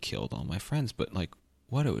they killed all my friends, but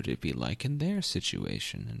what would it be like in their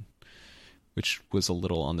situation? And which was a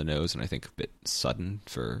little on the nose and I think a bit sudden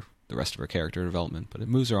for the rest of her character development, but it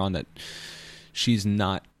moves her on that she's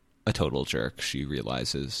not a total jerk. She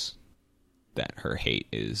realizes that her hate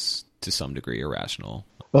is to some degree irrational.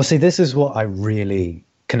 Well, see, this is what I really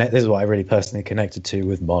personally connected to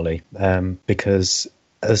with Molly, because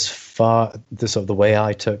as far the way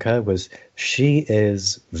I took her was she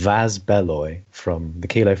is Vaz Belloy from the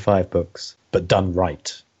Kilo 5 books, but done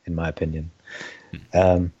right, in my opinion.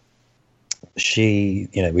 She,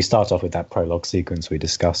 we start off with that prologue sequence we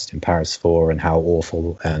discussed in Paris 4 and how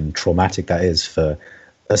awful and traumatic that is for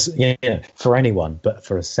for anyone, but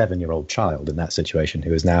for a 7-year-old child in that situation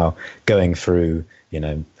who is now going through,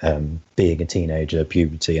 being a teenager,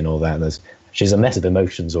 puberty and all that. She's a mess of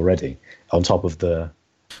emotions already on top of the...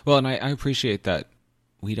 Well, and I appreciate that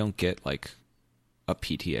we don't get a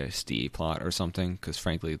PTSD plot or something, because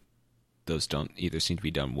frankly, those don't either seem to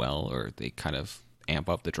be done well or they kind of amp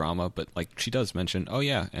up the drama. But she does mention, oh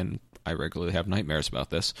yeah, and I regularly have nightmares about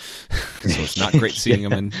this, so it's not great seeing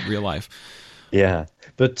them in real life. Yeah,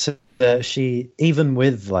 but she, even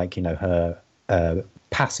with her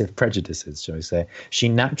passive prejudices, shall we say, she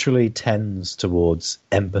naturally tends towards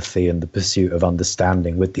empathy and the pursuit of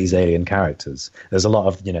understanding with these alien characters. There's a lot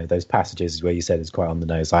of those passages where you said it's quite on the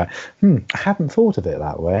nose. I hadn't thought of it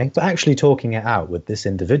that way, but actually talking it out with this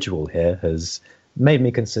individual here has made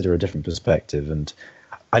me consider a different perspective, and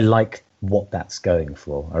I like what that's going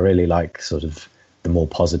for. I really like sort of the more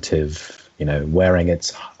positive, wearing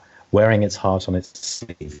its heart on its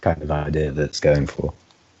sleeve kind of idea that it's going for.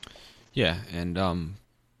 Yeah, and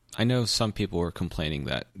I know some people were complaining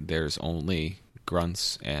that there's only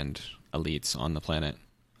grunts and elites on the planet,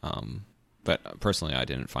 but personally I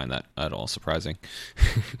didn't find that at all surprising,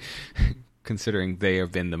 considering they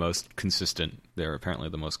have been the most consistent. They're apparently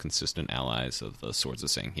the most consistent allies of the Swords of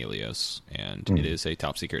Sang Helios, and it is a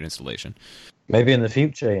top-secret installation. Maybe in the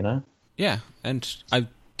future, Yeah, and I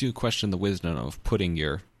do question the wisdom of putting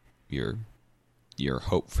your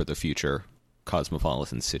hope for the future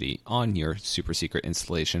cosmopolitan city on your super secret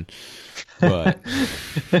installation, but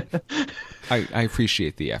I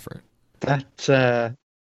appreciate the effort. That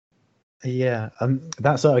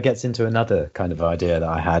that sort of gets into another kind of idea that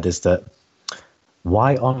I had, is that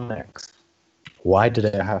why Onyx? Why did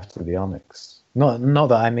it have to be Onyx? Not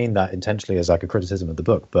that I mean that intentionally as a criticism of the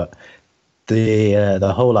book, but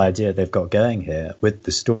the whole idea they've got going here with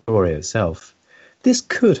the story itself. This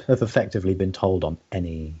could have effectively been told on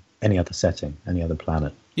any other setting, any other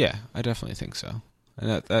planet. Yeah, I definitely think so.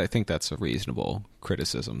 And I think that's a reasonable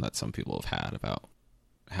criticism that some people have had about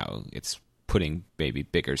how it's putting maybe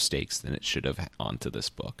bigger stakes than it should have onto this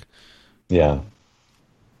book. Yeah.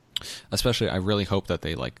 Especially, I really hope that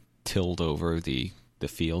they tilled over the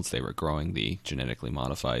fields they were growing the genetically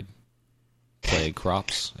modified plague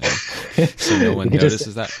crops, so no one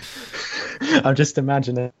notices that. I'm just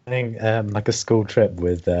imagining a school trip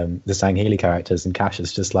with the Sangheili characters, and Cash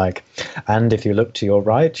is just and if you look to your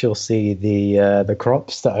right, you'll see the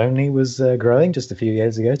crops that Oni was growing just a few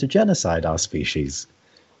years ago to genocide our species.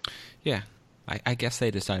 Yeah, I guess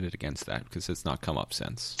they decided against that because it's not come up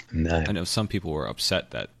since. No. I know some people were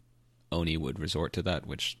upset that Oni would resort to that,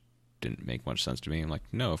 which didn't make much sense to me. I'm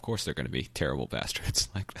no, of course they're going to be terrible bastards.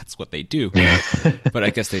 That's what they do. But I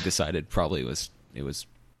guess they decided probably it was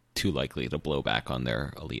too likely to blow back on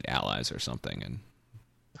their elite allies or something. And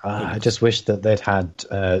I just wish that they'd had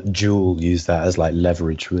Jewel use that as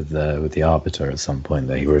leverage with the Arbiter at some point,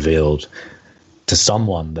 that he revealed to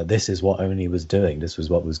someone that this is what Oni was doing, this was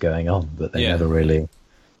what was going on, but they never really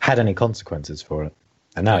had any consequences for it.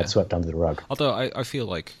 And now it's swept under the rug. Although I feel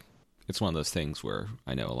it's one of those things where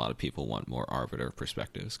I know a lot of people want more Arbiter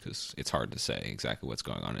perspectives because it's hard to say exactly what's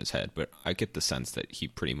going on in his head, but I get the sense that he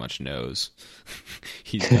pretty much knows.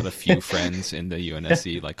 He's got a few friends in the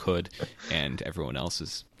UNSC like Hood, and everyone else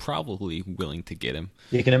is probably willing to get him.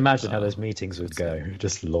 You can imagine how those meetings would go.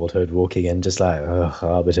 Just Lord Hood walking in, just like, oh,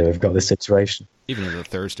 Arbiter, we've got this situation. Even in the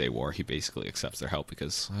Thursday War, he basically accepts their help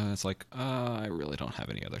because it's like, I really don't have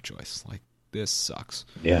any other choice. Like, this sucks.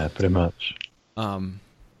 Yeah, pretty much.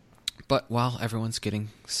 But while everyone's getting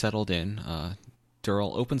settled in,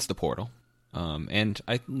 Durrell opens the portal, and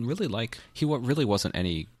I really like, he really wasn't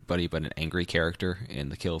anybody but an angry character in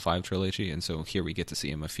the Kill 5 trilogy, and so here we get to see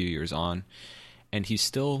him a few years on, and he's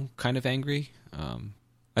still kind of angry.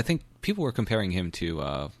 I think people were comparing him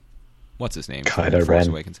to, what's his name? Kylo Force Ren.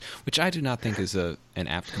 Awakens, which I do not think is an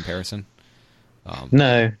apt comparison.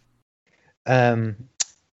 No.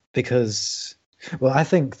 Because... Well, I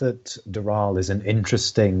think that Dural is an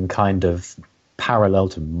interesting kind of parallel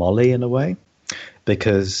to Molly in a way,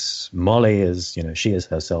 because Molly is, she is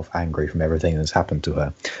herself angry from everything that's happened to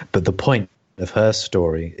her. But the point of her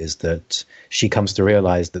story is that she comes to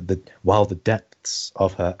realize that while the depths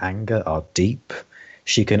of her anger are deep,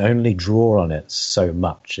 she can only draw on it so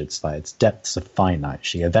much. It's like its depths are finite.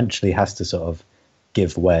 She eventually has to sort of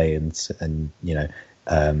give way and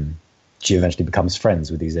she eventually becomes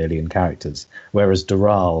friends with these alien characters, whereas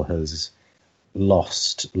Dural has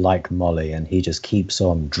lost like Molly, and he just keeps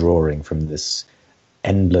on drawing from this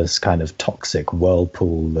endless kind of toxic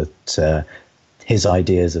whirlpool that his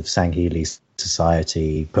ideas of Sangheili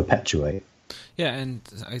society perpetuate. Yeah, and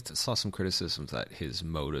I saw some criticisms that his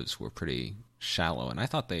motives were pretty shallow, and I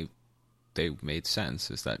thought they made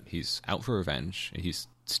sense, is that he's out for revenge, and he's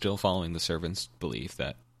still following the Servant's belief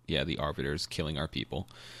that, yeah, the Arbiter's killing our people.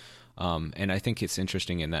 And I think it's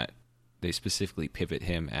interesting in that they specifically pivot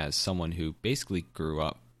him as someone who basically grew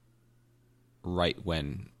up right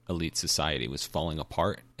when elite society was falling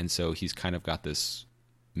apart. And so he's kind of got this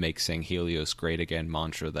make Sanghelios great again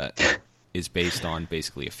mantra that is based on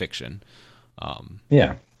basically a fiction.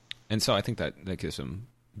 Yeah. And so I think that gives him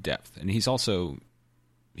depth. And he's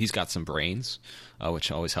got some brains, which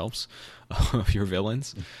always helps of your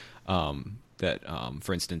villains.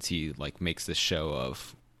 For instance, he makes this show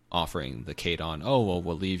of offering the Kadon,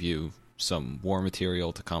 we'll leave you some war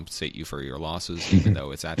material to compensate you for your losses, even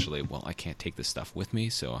though it's actually, I can't take this stuff with me,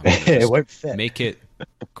 so I'm going to it won't fit. Make it,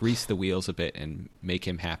 grease the wheels a bit and make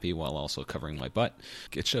him happy while also covering my butt.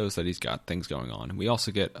 It shows that he's got things going on. We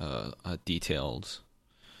also get a detailed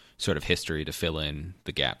sort of history to fill in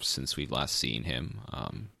the gaps since we've last seen him.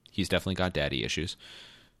 He's definitely got daddy issues,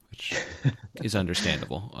 which is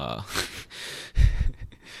understandable.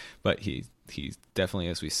 But he's definitely,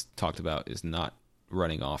 as we talked about, is not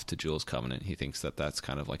running off to Jules Covenant. He thinks that that's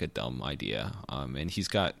kind of like a dumb idea. And he's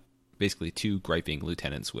got basically 2 griping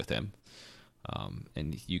lieutenants with him.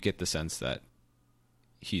 And you get the sense that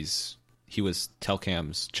he was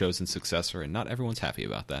Telcam's chosen successor, and not everyone's happy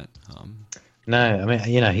about that. No, I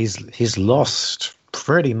mean, he's lost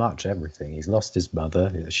pretty much everything. He's lost his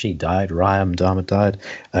mother. She died. Ryam Dharma died.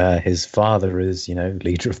 His father is,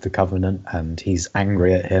 leader of the Covenant, and he's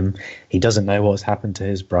angry at him. He doesn't know what's happened to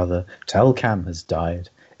his brother. Telcam has died.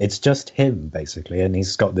 It's just him, basically, and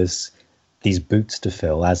he's got these boots to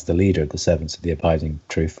fill as the leader of the Servants of the Abiding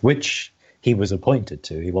Truth, which he was appointed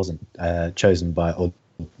to. He wasn't chosen by or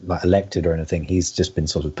elected or anything. He's just been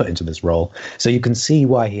sort of put into this role. So you can see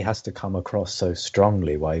why he has to come across so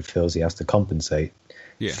strongly, why he feels he has to compensate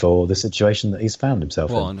for the situation that he's found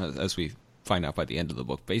himself in. Well, and as we find out by the end of the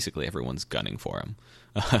book, basically everyone's gunning for him.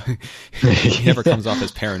 He never comes off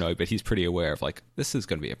as paranoid, but he's pretty aware of this is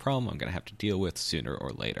going to be a problem I'm going to have to deal with sooner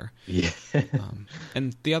or later. Yeah.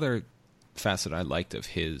 And the other facet I liked of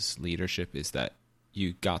his leadership is that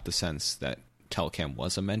you got the sense that Telcam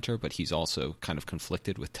was a mentor, but he's also kind of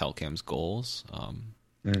conflicted with Telcam's goals.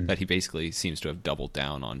 That he basically seems to have doubled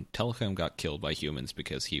down on. Telcam got killed by humans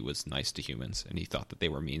because he was nice to humans, and he thought that they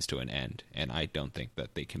were means to an end. And I don't think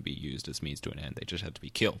that they can be used as means to an end. They just have to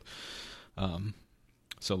be killed. On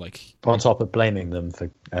top of blaming them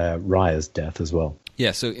for Raya's death as well.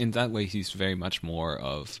 Yeah, so in that way, he's very much more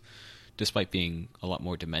of, despite being a lot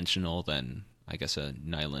more dimensional than, I guess, a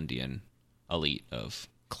Nylandian elite of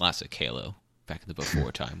classic Halo back in the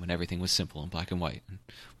before time when everything was simple and black and white and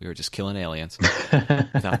we were just killing aliens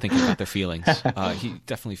without thinking about their feelings. He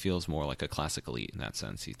definitely feels more like a classic elite in that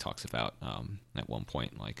sense. He talks about at one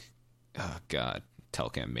point oh God,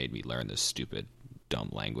 Telcam made me learn this stupid dumb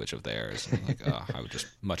language of theirs, and I would just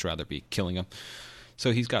much rather be killing them.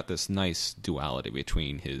 So he's got this nice duality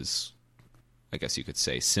between his, I guess you could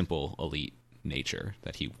say, simple elite nature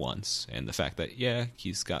that he wants, and the fact that, yeah,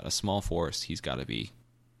 he's got a small force, he's got to be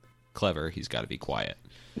clever, he's got to be quiet.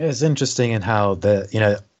 Yeah, it's interesting in how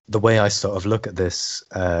the way I sort of look at this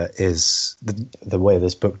is the way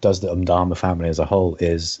this book does the Umdama family as a whole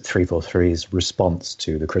is 343's response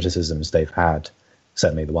to the criticisms they've had,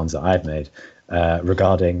 certainly the ones that I've made,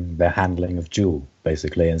 regarding their handling of Jewel,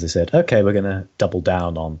 basically. As they said, okay, we're going to double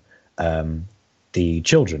down on the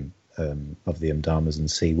children of the Umdamas and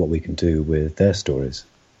see what we can do with their stories.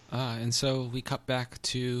 And so we cut back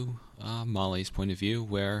to Molly's point of view,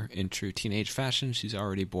 where in true teenage fashion, she's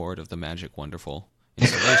already bored of the magic, wonderful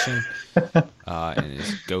installation and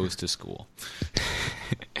goes to school.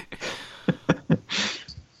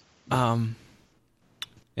 And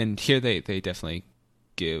here they definitely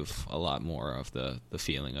give a lot more of the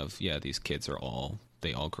feeling of, yeah, these kids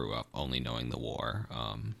they all grew up only knowing the war.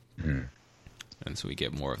 And so we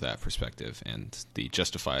get more of that perspective and the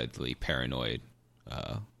justifiably paranoid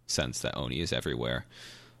sense that Oni is everywhere,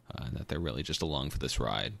 and that they're really just along for this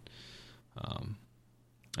ride.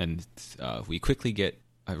 And we quickly get,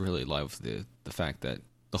 I really love the fact that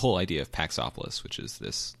the whole idea of Paxopolis, which is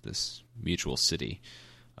this mutual city,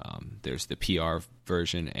 there's the PR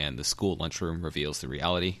version, and the school lunchroom reveals the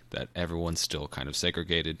reality that everyone's still kind of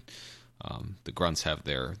segregated. The grunts have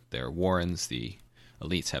their warrens, the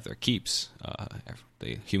elites have their keeps,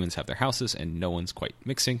 the humans have their houses, and no one's quite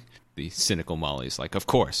mixing. The cynical Molly's like, of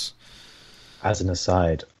course. As an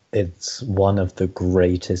aside, it's one of the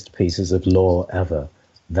greatest pieces of lore ever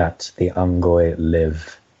that the Ungoi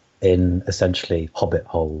live in essentially hobbit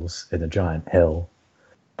holes in a giant hill.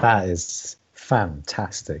 That is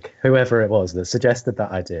fantastic. Whoever it was that suggested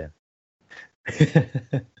that idea.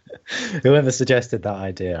 Whoever suggested that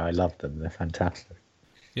idea, I love them. They're fantastic.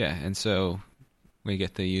 Yeah, and so we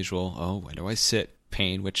get the usual, oh, where do I sit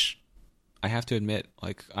pain, which I have to admit,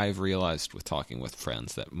 like, I've realized with talking with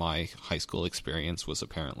friends that my high school experience was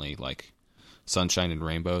apparently like sunshine and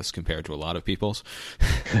rainbows compared to a lot of people's.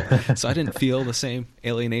 So I didn't feel the same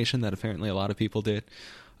alienation that apparently a lot of people did.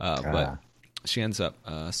 But she ends up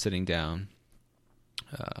sitting down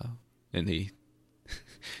in the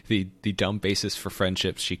dumb basis for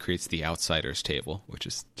friendships. She creates the outsiders table, which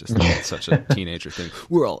is just such a teenager thing.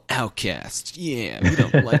 We're all outcasts. Yeah, we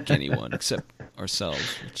don't like anyone except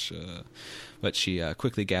ourselves. But she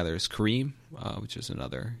quickly gathers Kareem, which is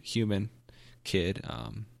another human kid,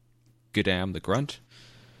 Gudam the Grunt.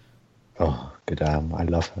 Oh, Gudam, I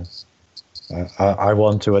love her. I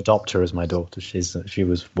want to adopt her as my daughter. She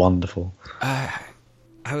was wonderful.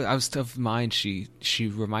 I was of mind. She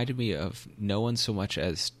reminded me of no one so much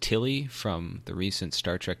as Tilly from the recent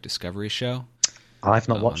Star Trek Discovery show. I've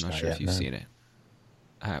not watched that yet. I'm not sure if you've seen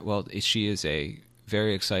it. Well, she is a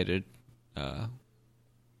very excited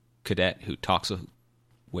cadet who talks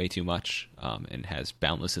way too much and has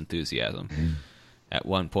boundless enthusiasm. At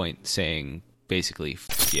one point saying basically,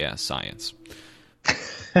 yeah, science.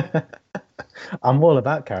 I'm all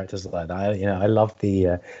about characters like that. I love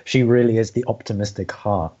she really is the optimistic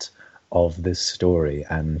heart of this story,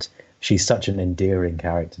 and she's such an endearing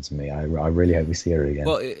character to me. I really hope we see her again.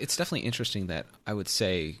 Well, it's definitely interesting that I would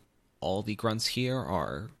say all the grunts here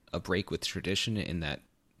are a break with tradition in that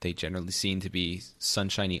they generally seem to be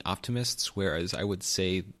sunshiny optimists, whereas I would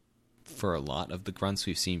say for a lot of the grunts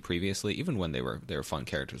we've seen previously, even when they were fun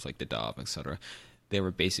characters like the Dob, etc., they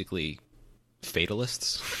were basically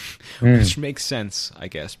fatalists, which makes sense, I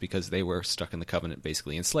guess, because they were stuck in the Covenant,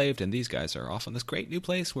 basically enslaved, and these guys are off on this great new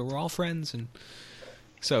place where we're all friends, and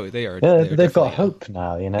so they are. Yeah, they've got hope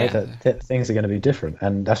now, that things are going to be different,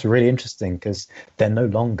 and that's really interesting because they're no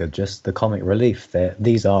longer just the comic relief.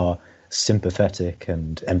 These are sympathetic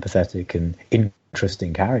and empathetic and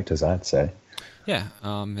interesting characters, I'd say. Yeah,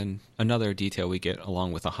 and another detail we get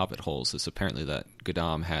along with the Hobbit holes is apparently that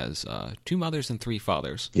Gudam has 2 mothers and 3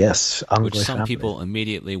 fathers. Yes, which some family. People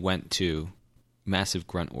immediately went to massive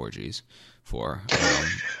grunt orgies for.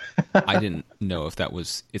 I didn't know if that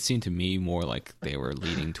was. It seemed to me more like they were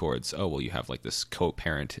leading towards, oh, well, you have like this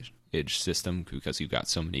co-parentage system because you've got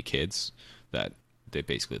so many kids that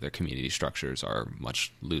basically their community structures are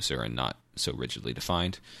much looser and not so rigidly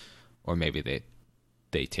defined, or maybe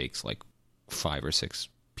they takes like 5 or 6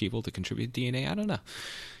 people to contribute DNA. I don't know.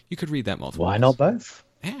 You could read that multiple ways. Why not both?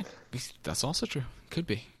 Yeah, that's also true. Could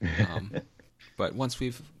be. But once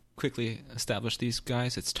we've quickly established these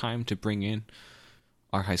guys, it's time to bring in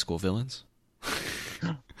our high school villains, who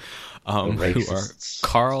are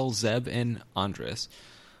Carl, Zeb, and Andres.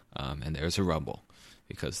 And there's a rumble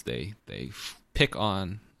because they pick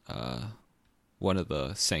on one of the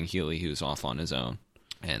Sangheili who's off on his own,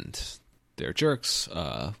 and they're jerks.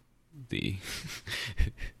 The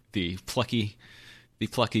the plucky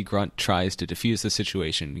grunt tries to defuse the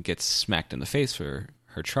situation, gets smacked in the face for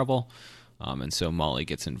her trouble, and so Molly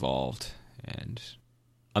gets involved. And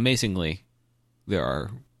amazingly,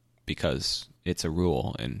 because it's a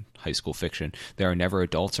rule in high school fiction, there are never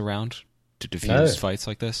adults around to defuse fights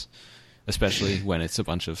like this, especially when it's a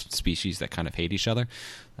bunch of species that kind of hate each other.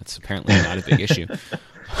 That's apparently not a big issue.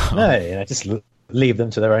 No, just leave them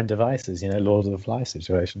to their own devices. Lord of the Flies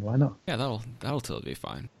situation. Why not? Yeah, that'll totally be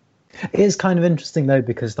fine. It is kind of interesting though,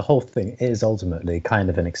 because the whole thing is ultimately kind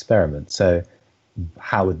of an experiment. So,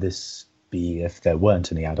 how would this be if there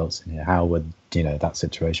weren't any adults in here? How would that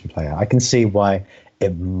situation play out? I can see why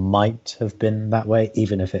it might have been that way,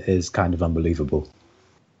 even if it is kind of unbelievable.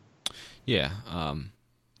 Yeah. And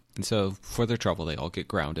so for their trouble, they all get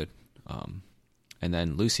grounded. And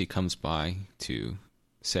then Lucy comes by to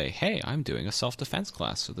say, hey, I'm doing a self-defense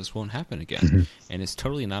class, so this won't happen again. And it's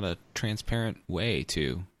totally not a transparent way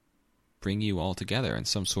to bring you all together in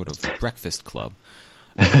some sort of breakfast club.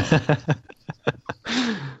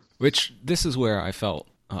 Which, this is where I felt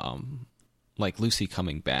like Lucy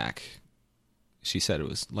coming back. She said it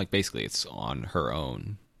was like, basically it's on her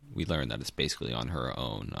own. We learned that it's basically on her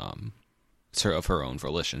own, sort of her own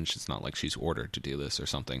volition. It's not like she's ordered to do this or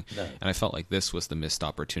something. No. And I felt like this was the missed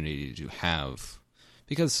opportunity to have,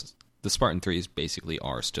 because the Spartan Threes basically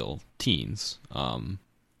are still teens. And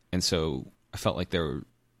so I felt like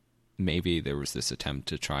maybe there was this attempt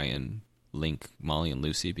to try and link Molly and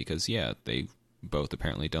Lucy, because they both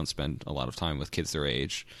apparently don't spend a lot of time with kids their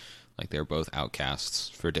age. Like, they're both outcasts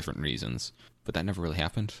for different reasons. But that never really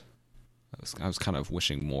happened. I was kind of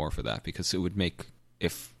wishing more for that, because it would make,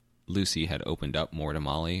 if Lucy had opened up more to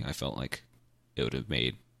Molly, I felt like it would have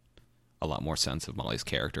made a lot more sense of Molly's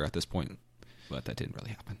character at this point. But that didn't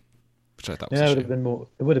really happen, which I thought was a shame.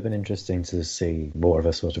 It would have been interesting to see more of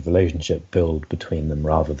a sort of relationship build between them,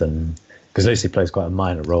 rather than, because Lucy plays quite a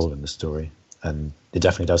minor role in the story, and it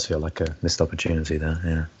definitely does feel like a missed opportunity there.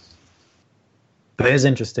 Yeah, but it is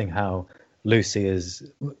interesting how Lucy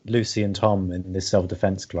and Tom in this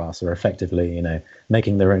self-defense class are effectively,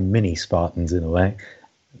 making their own mini Spartans in a way,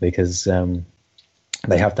 because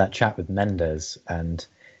they have that chat with Mendez, and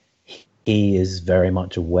he is very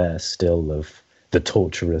much aware still of the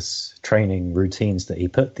torturous training routines that he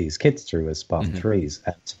put these kids through as Spartan Threes,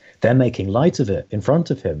 and they're making light of it in front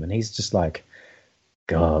of him, and he's just like,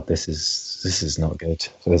 God, this is not good.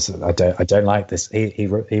 I don't like this. He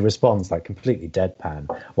responds like completely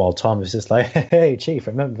deadpan, while Tom is just like, hey, Chief,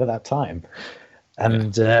 remember that time?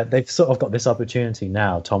 And they've sort of got this opportunity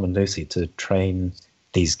now, Tom and Lucy, to train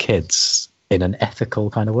these kids in an ethical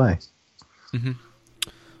kind of way. Mm-hmm.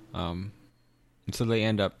 And so they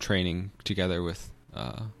end up training together with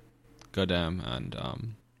Godem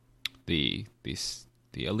and the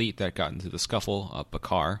elite that got into the scuffle,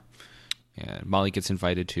 Bakar. And Molly gets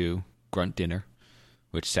invited to Grunt Dinner,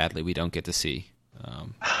 which sadly we don't get to see.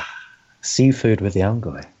 Seafood with the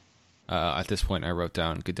envoy. At this point, I wrote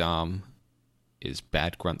down Godam is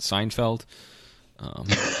Bad Grunt Seinfeld.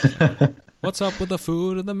 What's up with the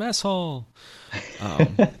food in the mess hall?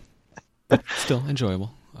 But still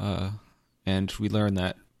enjoyable. And we learn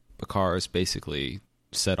that Bakar is basically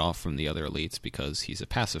set off from the other elites because he's a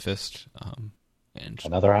pacifist. And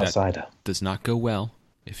another outsider. That does not go well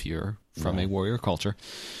if you're from a warrior culture.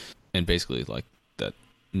 And basically, like, that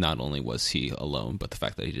not only was he alone, but the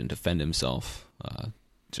fact that he didn't defend himself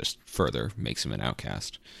just further makes him an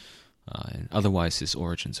outcast. And otherwise, his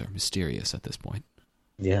origins are mysterious at this point.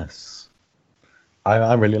 Yes.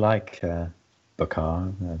 I really like Bakar.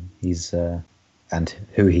 He's and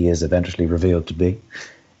who he is eventually revealed to be.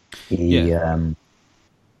 He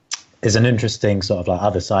is an interesting sort of like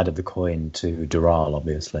other side of the coin to Dural,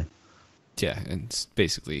 obviously. Yeah, and it's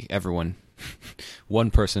basically everyone,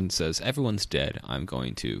 one person says, everyone's dead, I'm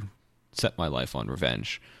going to set my life on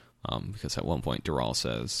revenge. Because at one point Dural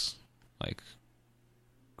says, like,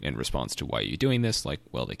 in response to why are you doing this, like,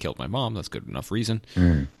 well, they killed my mom, that's good enough reason.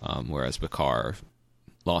 Whereas Bakar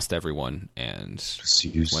lost everyone and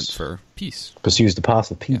went for peace. Pursues the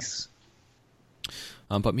path of peace.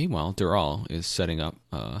 Yeah. But meanwhile, Dural is setting up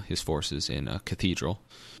his forces in a cathedral.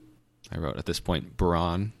 I wrote, at this point,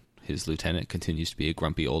 Baran, his lieutenant, continues to be a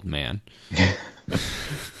grumpy old man.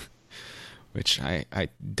 Which I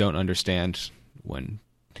don't understand when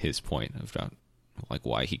his point about, like,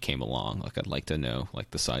 why he came along. Like, I'd like to know,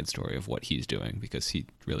 like, the side story of what he's doing, because he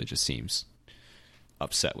really just seems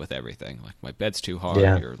upset with everything. Like, my bed's too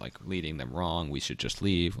hard, you're, like, leading them wrong, we should just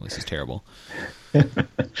leave, this is terrible.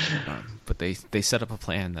 But they set up a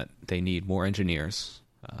plan that they need more engineers,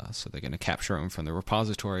 So they're going to capture him from the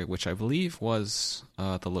repository, which I believe was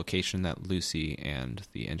the location that Lucy and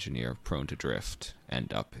the engineer prone to drift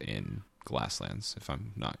end up in Glasslands, if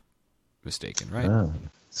I'm not mistaken, right? Oh,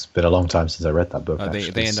 it's been a long time since I read that book.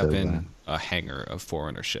 They end up in a hangar of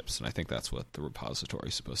Forerunner ships, and I think that's what the repository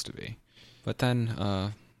is supposed to be. But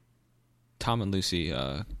then Tom and Lucy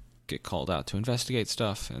get called out to investigate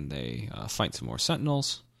stuff, and they fight some more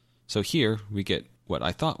Sentinels. So here we get what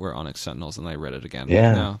I thought were Onyx Sentinels, and I read it again.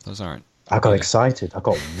 Yeah. No, those aren't. I got excited. I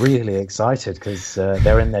got really excited because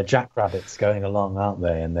they're in their jackrabbits going along, aren't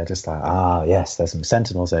they? And they're just like, yes, there's some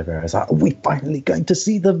Sentinels over here. It's like, are we finally going to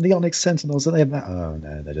see them, the Onyx Sentinels? Are they? Oh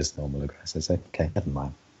no, they're just normal aggressors. Okay, never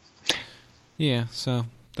mind. Yeah, so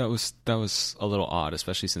that was a little odd,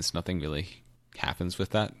 especially since nothing really happens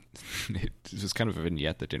with that. It was kind of a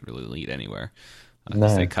vignette that didn't really lead anywhere.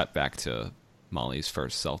 No. They cut back to Molly's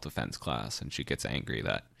first self-defense class, and she gets angry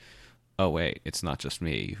that, oh wait, it's not just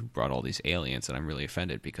me who brought all these aliens, and I'm really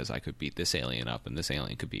offended because I could beat this alien up, and this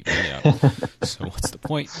alien could beat me up. So what's the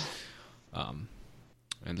point?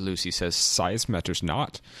 And Lucy says, size matters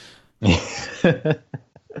not.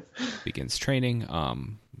 Begins training.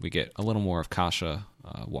 We get a little more of Kasha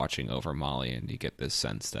watching over Molly, and you get this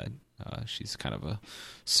sense that she's kind of a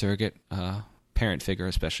surrogate parent figure,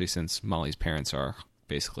 especially since Molly's parents are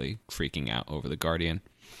basically freaking out over the Guardian.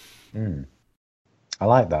 I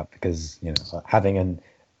like that because having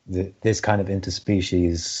this kind of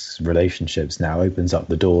interspecies relationships now opens up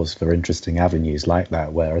the doors for interesting avenues like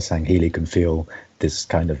that, where Sangheili can feel this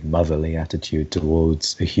kind of motherly attitude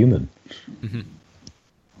towards a human. Mm-hmm.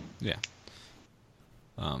 Yeah.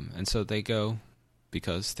 And so they go,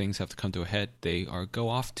 because things have to come to a head, they go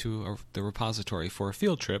off to the repository for a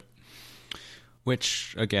field trip,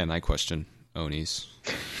 which, again, I question Oni's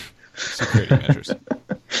security measures.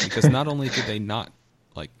 Because not only did they not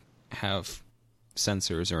have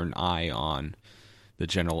sensors or an eye on the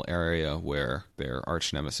general area where their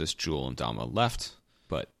arch nemesis Jewel and Dama left,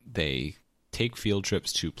 but they take field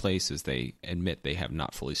trips to places they admit they have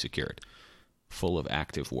not fully secured, full of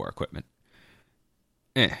active war equipment.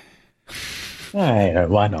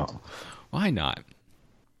 Why not? Why not?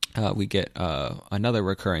 We get another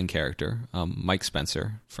recurring character, Mike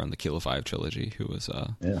Spencer from the Kilo 5 trilogy, who was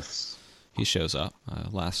yes. He shows up.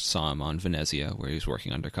 Last saw him on Venezia, where he was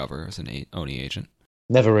working undercover as an Oni agent.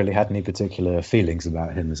 Never really had any particular feelings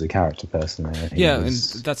about him as a character, personally. And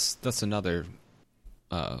that's another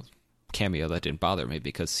cameo that didn't bother me,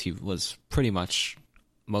 because he was pretty much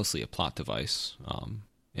mostly a plot device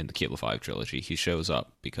in the Kilo 5 trilogy. He shows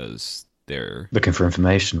up because they're looking for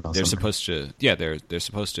information. They're supposed to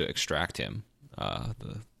extract him,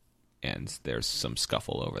 and there's some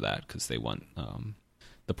scuffle over that because they want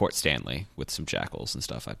the Port Stanley with some jackals and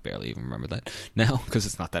stuff. I barely even remember that now because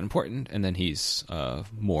it's not that important. And then he's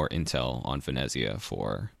more intel on Venezia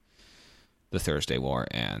for the Thursday War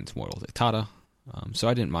and Mortal Dictata. So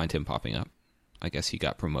I didn't mind him popping up. I guess he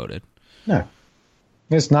got promoted. No.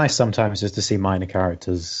 It's nice sometimes just to see minor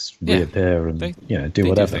characters reappear and do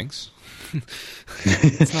whatever. Do things.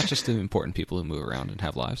 It's not just the important people who move around and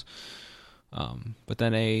have lives. But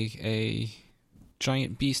then a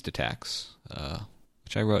giant beast attacks,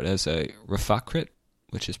 which I wrote as a Rafakrit,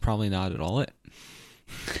 which is probably not at all it.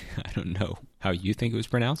 I don't know how you think it was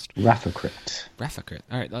pronounced. Rafakrit. Rafakrit.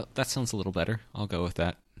 All right, that sounds a little better. I'll go with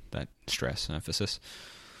that stress and emphasis.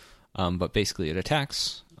 But basically it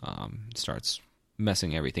attacks, starts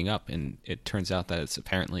messing everything up, and it turns out that it's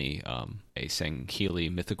apparently a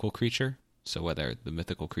Sangheili mythical creature. So whether the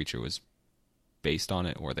mythical creature was based on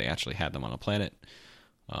it or they actually had them on a planet.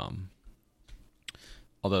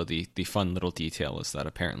 Although the fun little detail is that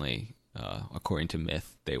apparently, according to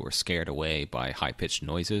myth, they were scared away by high-pitched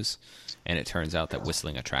noises, and it turns out that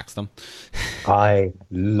whistling attracts them. I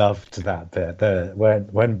loved that bit.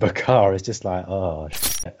 When Bakar is just like, oh,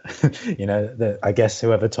 shit. I guess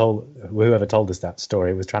whoever told us that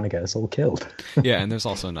story was trying to get us all killed. Yeah, and there's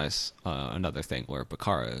also another thing where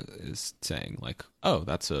Bakar is saying like, oh,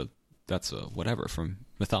 that's a whatever from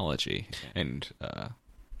mythology, and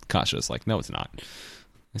Kasha's like, no, it's not.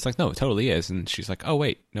 It's like, no, it totally is. And she's like, oh,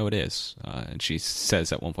 wait, no, it is. And she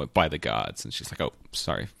says at one point, by the gods. And she's like, oh,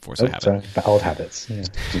 sorry, force of habit. Sorry, the old habits. Yeah.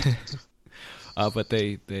 But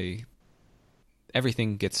they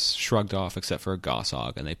everything gets shrugged off except for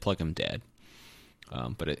Gossog, and they plug him dead.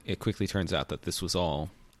 But it quickly turns out that this was all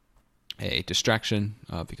a distraction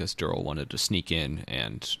because Dural wanted to sneak in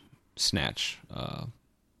and snatch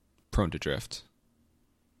Prone to Drift.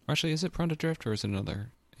 Actually, is it Prone to Drift or is it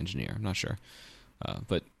another engineer? I'm not sure.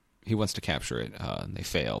 But he wants to capture it, and they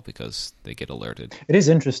fail because they get alerted. It is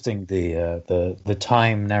interesting, the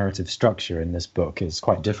time narrative structure in this book is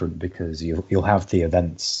quite different, because you'll have the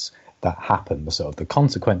events that happen, the sort of the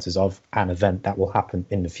consequences of an event that will happen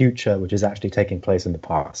in the future, which is actually taking place in the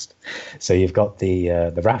past. So you've got the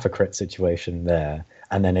Rathacrit situation there,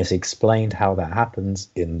 and then it's explained how that happens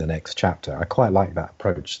in the next chapter. I quite like that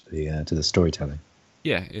approach to the storytelling.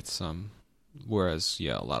 Yeah, it's whereas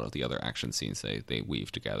a lot of the other action scenes they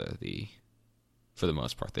weave together for the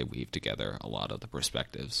most part they weave together a lot of the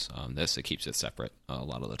perspectives. This it keeps it separate a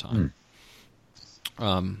lot of the time.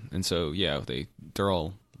 And so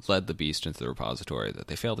Durrell led the beast into the repository that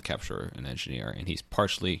they failed to capture an engineer, and he's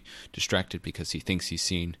partially distracted because he thinks he's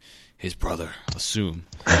seen his brother assume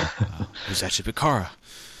who's actually Bakara.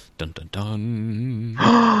 Dun dun dun.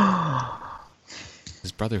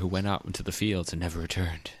 His brother who went out into the fields and never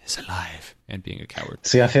returned is alive and being a coward.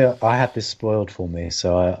 See, I feel I had this spoiled for me,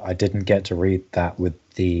 so I didn't get to read that with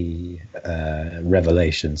the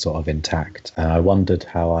revelation sort of intact. And I wondered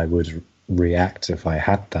how I would react if I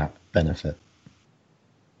had that benefit.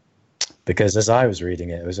 Because as I was reading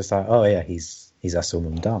it was just like, oh yeah, he's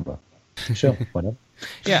Asumdama. Sure, whatever.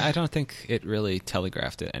 Yeah, I don't think it really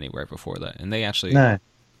telegraphed it anywhere before that. And they actually... No.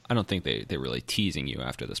 I don't think they're really teasing you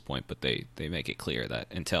after this point, but they make it clear that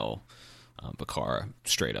until Bakara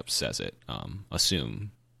straight up says it,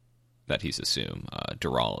 assume that he's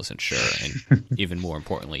Dural isn't sure, and even more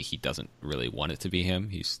importantly, he doesn't really want it to be him.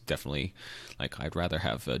 He's definitely like, I'd rather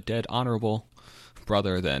have a dead honorable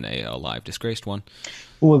brother than a alive disgraced one.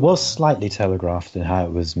 Well, it was slightly telegraphed in how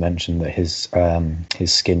it was mentioned that his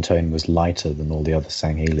skin tone was lighter than all the other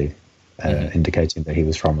Sangheili, indicating that he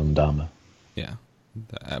was from Undama. Yeah.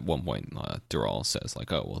 At one point, Dural says,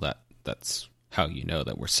 like, "Oh, well, that's how you know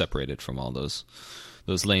that we're separated from all those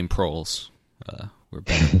lame proles. We're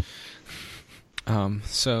better."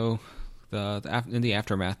 So, in the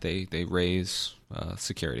aftermath, they raise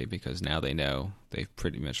security because now they know they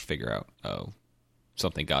pretty much figure out, oh,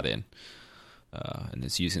 something got in, and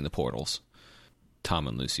is using the portals. Tom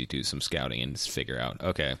and Lucy do some scouting and figure out,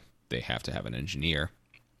 okay, they have to have an engineer,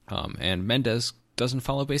 and Mendez doesn't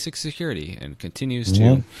follow basic security and continues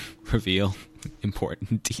to reveal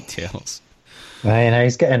important details.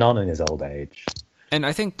 He's getting on in his old age. And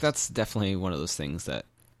I think that's definitely one of those things that,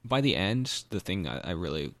 by the end, the thing I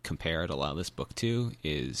really compared a lot of this book to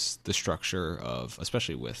is the structure of,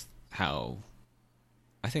 especially with how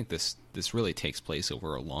I think this really takes place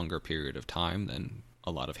over a longer period of time than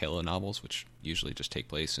a lot of Halo novels, which usually just take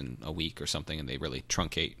place in a week or something, and they really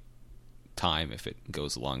truncate time if it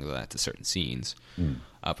goes along with that to certain scenes.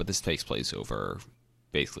 But this takes place over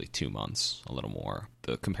basically 2 months, a little more.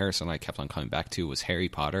 The comparison I kept on coming back to was Harry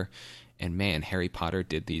Potter, and man, Harry Potter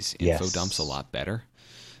did these info dumps a lot better.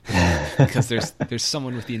 Because there's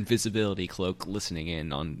someone with the invisibility cloak listening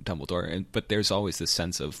in on Dumbledore, but there's always this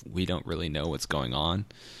sense of we don't really know what's going on.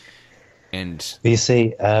 And you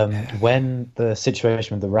see, when the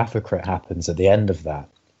situation with the Rathacrit happens at the end of that,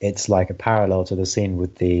 it's like a parallel to the scene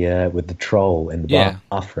with the troll in the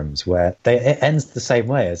bathrooms, where it ends the same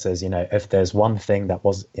way. It says, if there's one thing that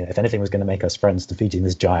was, if anything was going to make us friends, defeating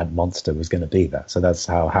this giant monster was going to be that. So that's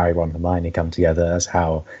how Harry, Ron, and Hermione come together. That's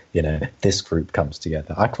how this group comes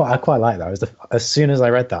together. I quite like that. As soon as I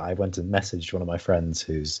read that, I went and messaged one of my friends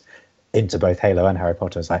who's into both Halo and Harry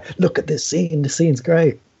Potter. I was like, look at this scene. The scene's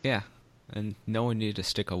great. Yeah, and no one needed to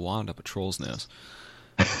stick a wand up a troll's nose.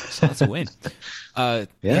 So that's a win.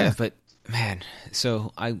 Yeah, but man,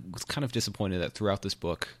 so I was kind of disappointed that throughout this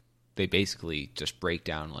book, they basically just break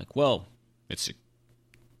down like, well, it's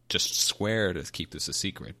just swear to keep this a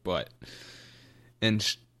secret.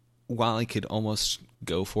 And while I could almost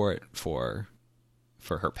go for it for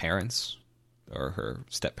her parents or her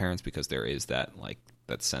step parents, because there is that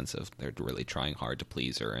sense of they're really trying hard to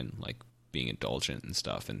please her and like being indulgent and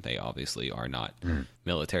stuff, and they obviously are not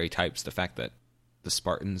military types. The fact that the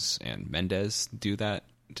Spartans and Mendez do that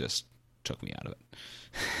just took me out of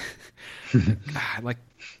it.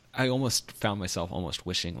 I almost found myself almost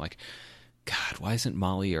wishing, like, God, why isn't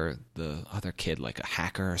Molly or the other kid like a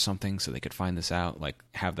hacker or something so they could find this out? Like,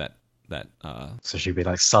 have that. So she'd be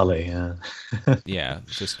like Sully, yeah. Yeah,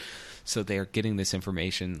 just so they are getting this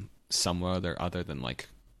information somewhere other than like,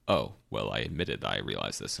 oh, well, I admitted that I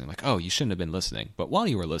realized this, and like, oh, you shouldn't have been listening, but while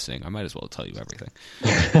you were listening, I might as well tell you everything.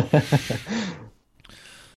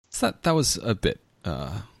 So that was a bit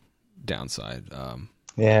downside.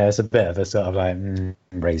 Yeah, it's a bit of a sort of like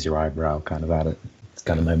raise your eyebrow kind of at it. It's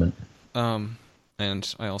kind of moment.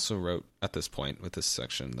 And I also wrote at this point with this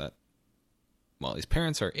section that Molly's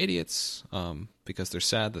parents are idiots because they're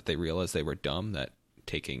sad that they realized they were dumb, that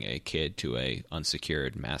taking a kid to a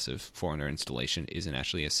unsecured, massive foreigner installation isn't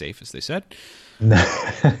actually as safe as they said.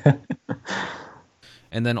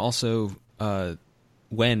 And then also,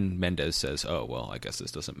 when Mendez says, "Oh, well, I guess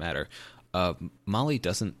this doesn't matter," Molly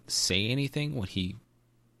doesn't say anything when he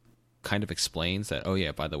kind of explains that, "Oh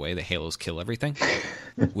yeah, by the way, the Halos kill everything,"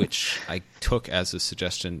 which I took as a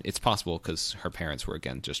suggestion. It's possible because her parents were,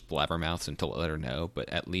 again, just blabbermouths until let her know, but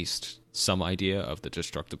at least some idea of the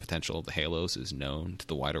destructive potential of the Halos is known to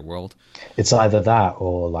the wider world. It's either that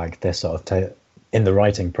or like they're sort of in the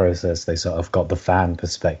writing process, they sort of got the fan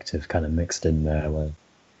perspective kind of mixed in there, where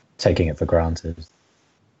taking it for granted.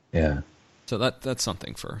 Yeah. So that's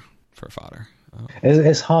something for fodder.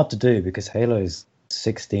 It's hard to do because Halo's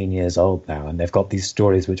 16 years old now, and they've got these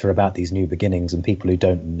stories which are about these new beginnings and people who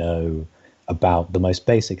don't know about the most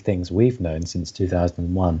basic things we've known since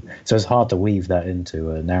 2001. So it's hard to weave that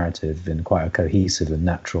into a narrative in quite a cohesive and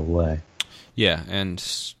natural way. Yeah, and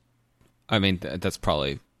I mean, that's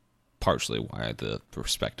probably partially why the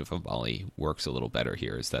perspective of Molly works a little better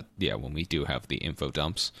here, is that, yeah, when we do have the info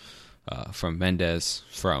dumps from Mendez,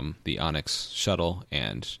 from the Onyx shuttle,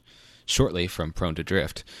 and shortly from Prone to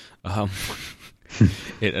Drift,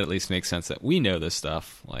 it at least makes sense that we know this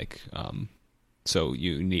stuff. Like, so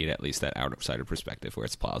you need at least that outsider perspective where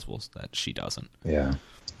it's plausible that she doesn't. Yeah.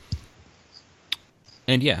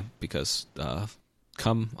 And yeah, because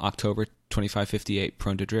come October 2558,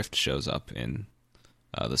 Prone to Drift shows up in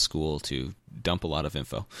the school to dump a lot of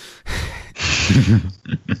info.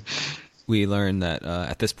 We learn that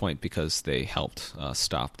at this point, because they helped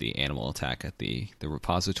stop the animal attack at the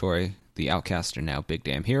repository, the Outcasts are now big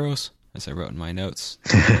damn heroes, as I wrote in my notes.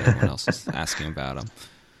 Everyone else is asking about them.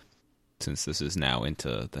 Since this is now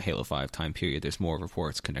into the Halo 5 time period, there's more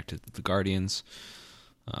reports connected to the Guardians.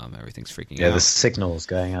 Everything's freaking out. Yeah, the signal's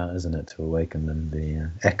going out, isn't it, to awaken them,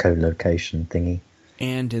 the echolocation thingy.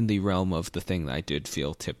 And in the realm of the thing that I did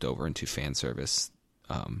feel tipped over into fan service,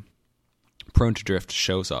 Prone to Drift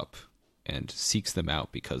shows up and seeks them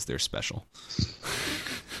out because they're special.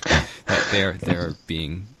 That they're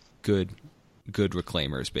being good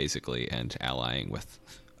reclaimers, basically, and allying with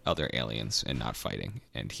other aliens and not fighting,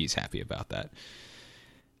 and he's happy about that.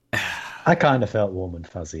 I kind of felt warm and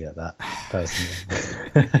fuzzy at that,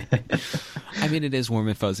 personally. I mean, it is warm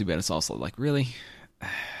and fuzzy, but it's also like, really?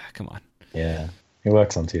 Come on. Yeah, it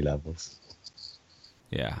works on two levels.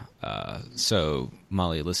 Yeah. So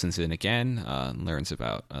Molly listens in again, learns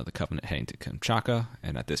about the Covenant heading to Kamchatka,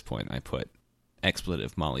 and at this point I put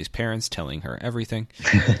expletive Molly's parents telling her everything.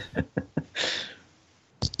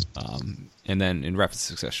 And then in rapid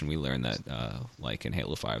succession, we learn that, like in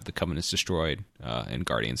Halo 5, the Covenant's destroyed, and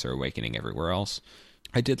Guardians are awakening everywhere else.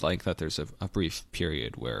 I did like that there's a brief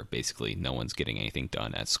period where basically no one's getting anything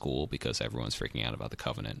done at school because everyone's freaking out about the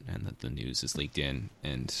Covenant, and that the news is leaked in.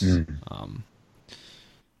 And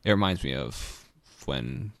it reminds me of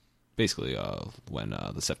when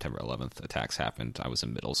the September 11th attacks happened. I was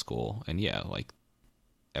in middle school, and yeah, like,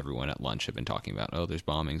 everyone at lunch had been talking about, oh, there's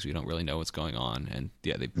bombings, we don't really know what's going on, and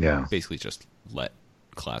they basically just let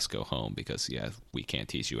class go home because, we can't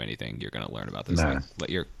teach you anything, you're going to learn about this. No. Like, let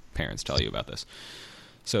your parents tell you about this.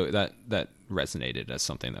 So that resonated as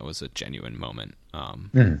something that was a genuine moment.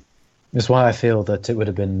 That's why I feel that it would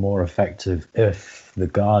have been more effective if the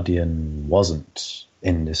Guardian wasn't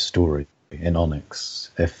in this story in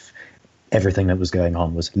Onyx, if everything that was going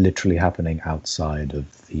on was literally happening outside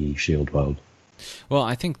of the SHIELD world. Well,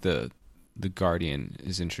 I think the Guardian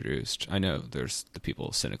is introduced. I know there's the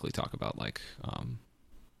people cynically talk about, like,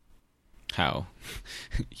 how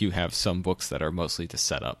you have some books that are mostly to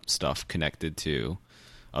set up stuff connected to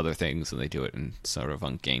other things, and they do it in sort of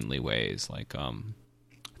ungainly ways. Like, I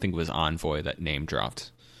think it was Envoy that name dropped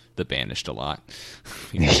the Banished a lot.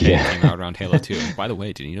 It came out around Halo 2. And by the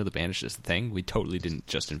way, did you know the Banished is the thing? We totally didn't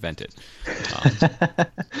just invent it.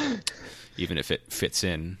 Even if it fits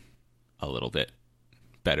in a little bit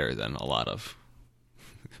better than a lot of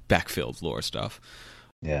backfilled lore stuff.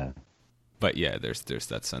 Yeah. But yeah, there's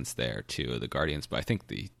that sense there too of the Guardians. But I think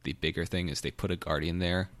the bigger thing is they put a Guardian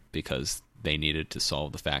there because they needed to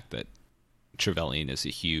solve the fact that Trevelyan is a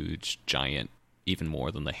huge giant, even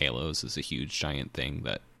more than the Halos, is a huge giant thing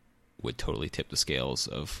that would totally tip the scales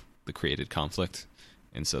of the created conflict.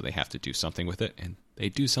 And so they have to do something with it, and they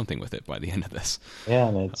do something with it by the end of this. Yeah,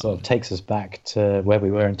 and it sort of takes us back to where we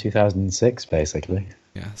were in 2006, basically.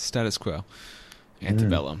 Yeah, status quo,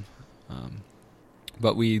 antebellum.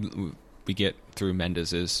 But we get through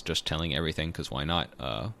Mendez's just telling everything, because why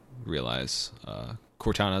not, realize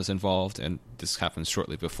Cortana's involved, and this happens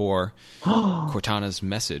shortly before Cortana's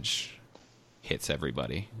message hits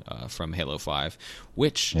everybody from Halo 5,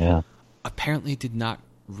 which apparently did not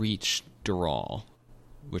reach Dural,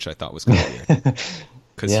 which I thought was kind of weird.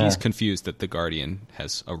 Because he's confused that the Guardian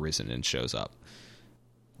has arisen and shows up.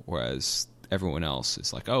 Whereas everyone else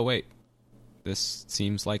is like, oh, wait, this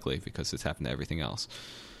seems likely because it's happened to everything else.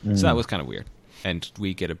 So that was kind of weird. And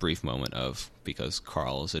we get a brief moment of, because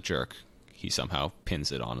Carl is a jerk, he somehow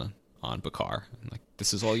pins it on Bakaar. Like,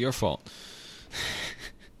 this is all your fault.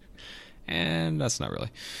 And that's not really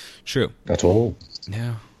true. At all.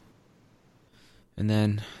 No. And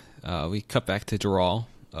then we cut back to Dural,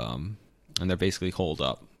 and they're basically holed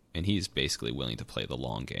up. And he's basically willing to play the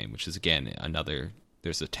long game, which is, again,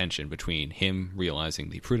 there's a tension between him realizing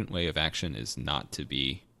the prudent way of action is not to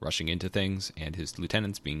be rushing into things, and his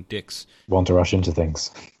lieutenants being dicks. Want to rush into things.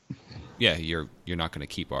 Yeah, you're not going to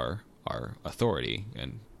keep our authority,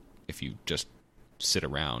 and if you just sit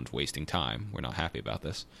around wasting time, we're not happy about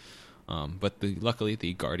this. But luckily,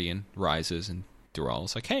 the Guardian rises, and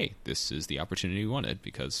Dural's like, hey, this is the opportunity we wanted,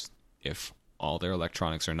 because if all their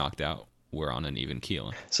electronics are knocked out, we're on an even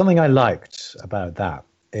keel. Something I liked about that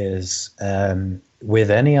is with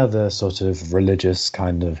any other sort of religious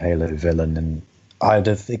kind of Halo villain, and I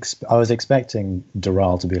was expecting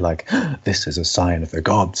Dural to be like, this is a sign of the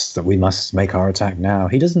gods that we must make our attack now.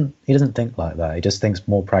 He doesn't think like that. He just thinks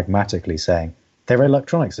more pragmatically, saying their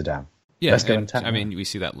electronics are down. Yeah, I mean, we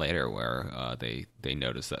see that later where they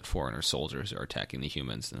notice that foreigner soldiers are attacking the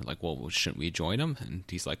humans, and they're like, well, shouldn't we join them? And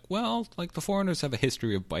he's like, well, like, the foreigners have a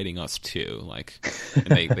history of biting us too, like, and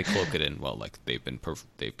they cloak it in, well, like,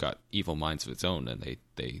 they've got evil minds of its own, and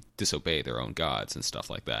they disobey their own gods and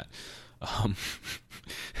stuff like that,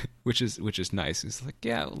 which is nice. It's like,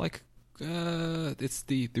 yeah, like, it's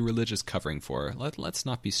the religious covering for let's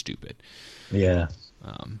not be stupid. Yeah.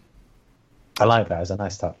 I like that as a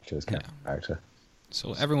nice touch to his character.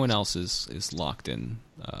 So everyone else is locked in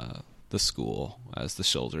the school as the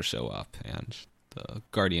soldiers show up, and the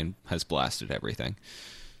Guardian has blasted everything.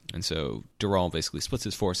 And so Dural basically splits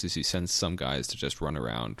his forces. He sends some guys to just run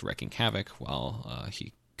around wrecking havoc while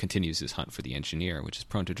he continues his hunt for the engineer, which is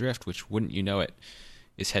prone to drift, which, wouldn't you know it,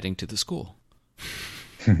 is heading to the school.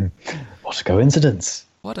 What a coincidence.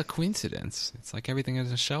 What a coincidence. It's like everything is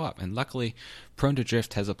going to show up. And luckily, Prone to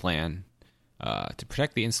Drift has a plan to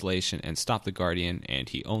protect the installation and stop the Guardian, and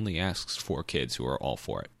he only asks 4 kids who are all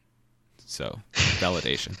for it. So,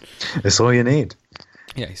 validation. That's all you need.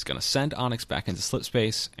 Yeah, he's going to send Onyx back into slip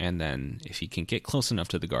space, and then if he can get close enough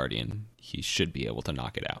to the Guardian, he should be able to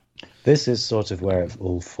knock it out. This is sort of where it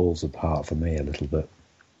all falls apart for me a little bit.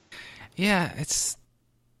 Yeah,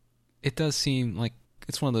 it does seem like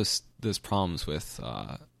it's one of those problems with,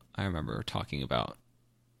 I remember talking about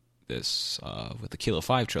this with the Kilo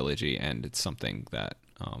 5 trilogy, and it's something that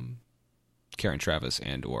Karen Travis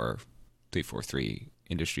and or 343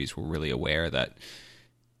 Industries were really aware that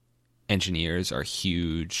engineers are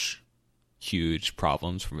huge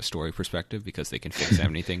problems from a story perspective because they can fix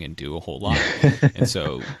anything and do a whole lot. And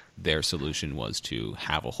so their solution was to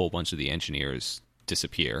have a whole bunch of the engineers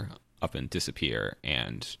disappear,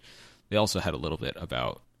 and they also had a little bit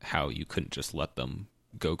about how you couldn't just let them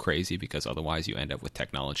go crazy because otherwise you end up with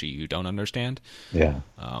technology you don't understand. Yeah.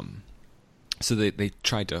 So they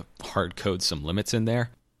tried to hard code some limits in there.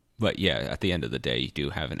 But yeah, at the end of the day, you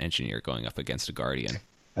do have an engineer going up against a Guardian.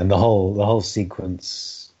 And the whole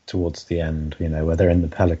sequence towards the end, where they're in the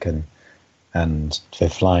Pelican and they're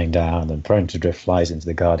flying down and Prone to Drift flies into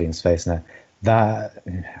the Guardian's face. Now,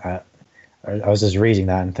 I was just reading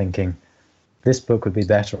that and thinking, this book would be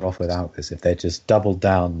better off without this if they just doubled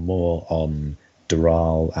down more on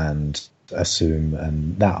Dural and Assume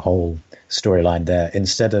and that whole storyline there,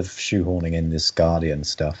 instead of shoehorning in this Guardian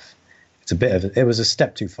stuff. It was a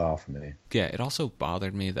step too far for me. Yeah, it also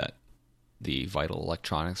bothered me that the vital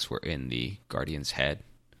electronics were in the Guardian's head.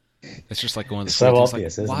 It's just like one of the so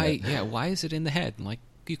obvious, like, isn't it? Yeah, why is it in the head? Like,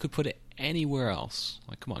 you could put it anywhere else.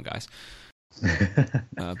 Like, come on, guys.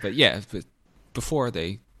 But before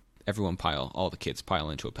all the kids pile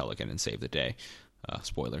into a Pelican and save the day.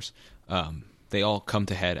 Spoilers. They all come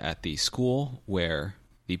to head at the school where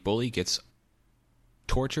the bully gets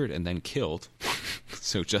tortured and then killed.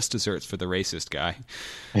 So just desserts for the racist guy.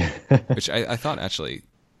 Which I thought, actually,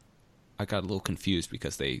 I got a little confused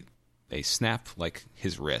because they snap like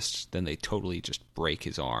his wrist, then they totally just break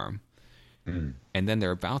his arm. And then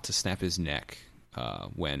they're about to snap his neck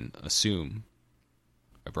when Assume,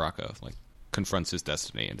 Ibraka, confronts his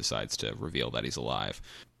destiny and decides to reveal that he's alive.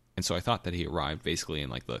 And so I thought that he arrived basically in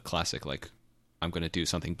the classic, I'm going to do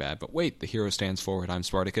something bad, but wait, the hero stands forward, I'm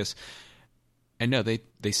Spartacus. And no,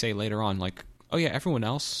 they say later on, oh yeah, everyone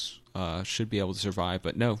else should be able to survive,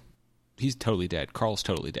 but no, he's totally dead. Carl's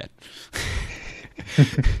totally dead.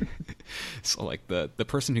 So like the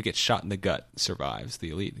person who gets shot in the gut survives. The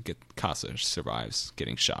elite Casa survives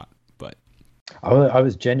getting shot, but I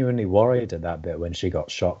was genuinely worried at that bit when she got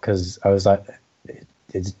shot because I was like,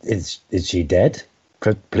 is she dead?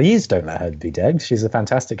 Please don't let her be dead. She's a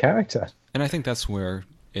fantastic character. and I think that's where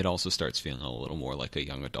it also starts feeling a little more like a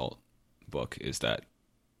young adult book, is that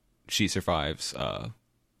she survives.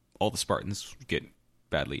 All the Spartans get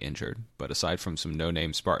badly injured, but aside from some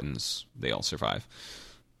no-name Spartans, they all survive.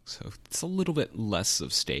 So it's a little bit less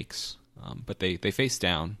of stakes, but they face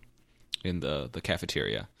down in the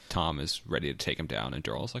cafeteria. Tom is ready to take him down, and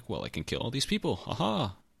Dural's like, well, I can kill all these people. Haha.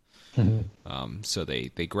 So they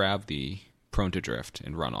grab the prone to drift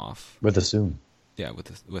and run off. With the Zoom. Yeah,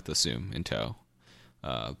 with the Zoom in tow.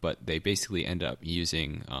 But they basically end up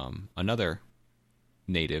using another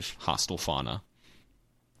native hostile fauna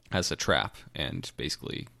as a trap and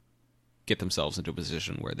basically get themselves into a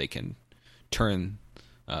position where they can turn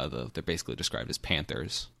they're basically described as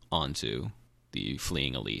panthers onto the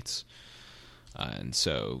fleeing elites. And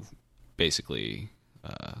so basically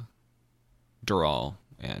Dural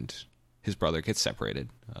and his brother get separated.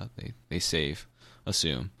 They save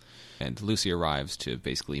Assume, and Lucy arrives to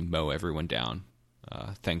basically mow everyone down,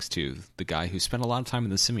 thanks to the guy who spent a lot of time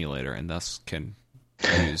in the simulator and thus can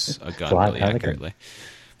use a gun really accurately.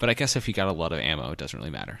 But I guess if you got a lot of ammo, it doesn't really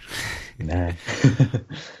matter. No.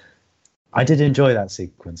 I did enjoy that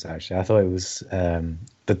sequence, actually. I thought it was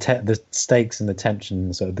the stakes and the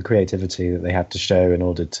tension, sort of the creativity that they had to show in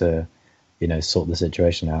order to, sort the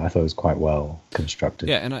situation out. I thought it was quite well constructed.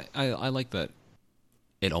 Yeah, and I like that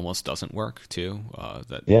it almost doesn't work, too.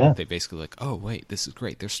 They basically like, oh, wait, this is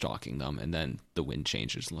great. They're stalking them. And then the wind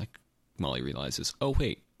changes, and like Molly realizes, oh,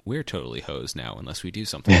 wait, we're totally hosed now unless we do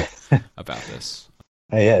something about this.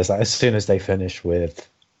 Yeah, it's like as soon as they finish with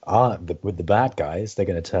the bad guys, they're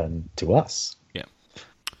going to turn to us. Yeah.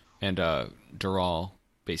 And Dural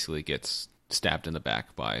basically gets stabbed in the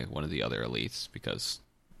back by one of the other elites because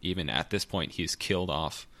even at this point he's killed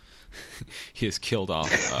off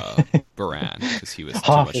Baran because he was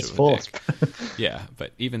too half much his of a force. dick. Yeah,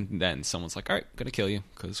 but even then someone's like, all right, I'm going to kill you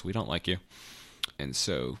because we don't like you. And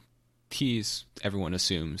so everyone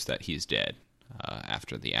assumes that he's dead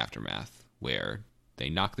after the aftermath, where they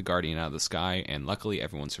knock the Guardian out of the sky, and luckily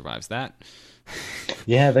everyone survives that.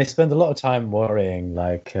 Yeah, they spend a lot of time worrying,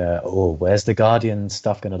 like, where's the Guardian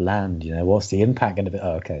stuff going to land? What's the impact going to be?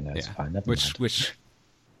 Oh, okay, no, it's fine. Never mind. Which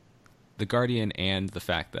the Guardian and the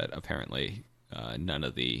fact that apparently none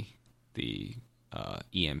of the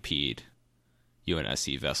EMP'd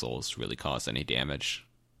UNSC vessels really caused any damage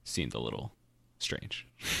seemed a little strange.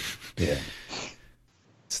 Yeah.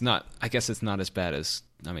 I guess it's not as bad as,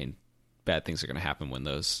 bad things are going to happen when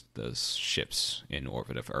those ships in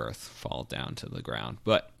orbit of Earth fall down to the ground.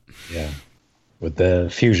 But yeah, with the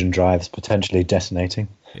fusion drives potentially detonating.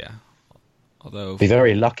 Yeah, although be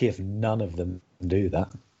very lucky if none of them do that.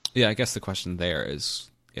 Yeah, I guess the question there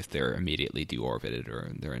is if they're immediately deorbited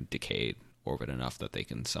or they're in decayed orbit enough that they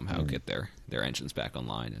can somehow get their engines back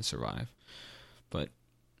online and survive. But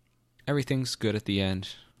everything's good at the end.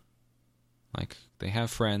 Like, they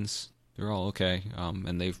have friends. They're all okay,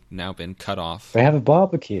 and they've now been cut off. They have a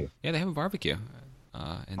barbecue. Yeah, they have a barbecue.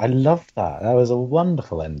 I loved that. That was a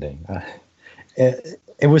wonderful ending.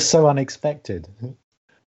 It was so unexpected.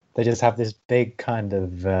 They just have this big kind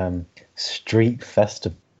of street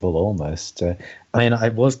festival almost. I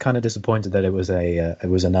was kind of disappointed that it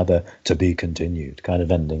was another to be continued kind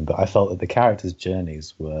of ending, but I felt that the characters'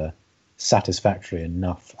 journeys were satisfactory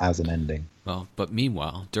enough as an ending. Well, but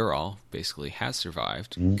meanwhile, Dural basically has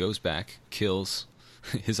survived, goes back, kills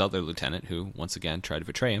his other lieutenant, who once again tried to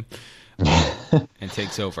betray him, and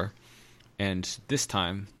takes over. And this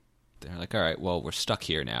time, they're like, all right, well, we're stuck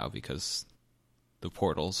here now because the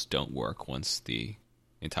portals don't work once the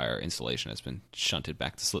entire installation has been shunted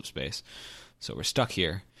back to slip space. So we're stuck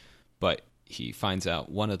here, but he finds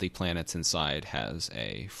out one of the planets inside has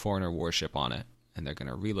a foreigner warship on it, and they're going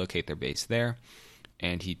to relocate their base there.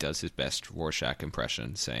 And he does his best Rorschach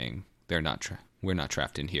impression, saying, "We're not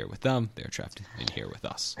trapped in here with them. They're trapped in here with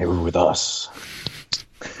us." They were with us.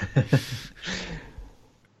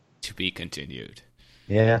 To be continued.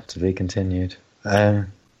 Yeah, to be continued.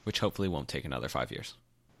 Which hopefully won't take another 5 years.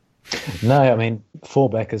 No, I mean,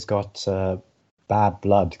 Forbeck has got Bad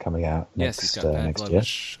Blood coming out He's got Bad next Blood, year.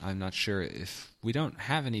 which I'm not sure if... We don't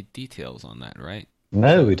have any details on that, right?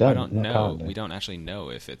 No, we don't. I don't know. Currently. We don't actually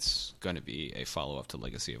know if it's going to be a follow-up to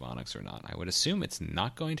Legacy of Onyx or not. I would assume it's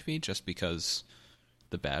not going to be, just because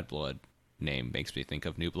the Bad Blood name makes me think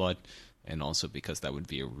of New Blood, and also because that would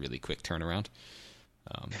be a really quick turnaround.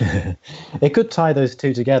 It could tie those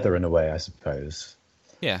two together in a way, I suppose.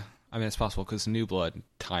 Yeah, I mean, it's possible because New Blood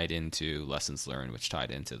tied into Lessons Learned, which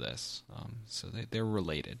tied into this. So they're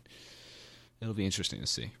related. It'll be interesting to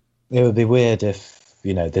see. It would be weird if,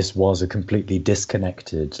 this was a completely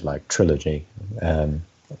disconnected like trilogy.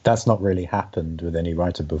 That's not really happened with any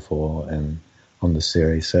writer before on the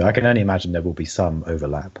series. So I can only imagine there will be some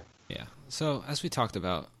overlap. Yeah. So as we talked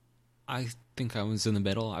about, I think I was in the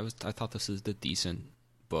middle. I thought this is the decent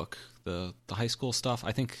book. The high school stuff,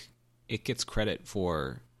 I think it gets credit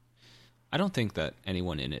for. I don't think that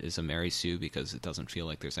anyone in it is a Mary Sue because it doesn't feel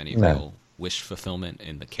like there's any real wish fulfillment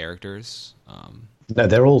in the characters. No,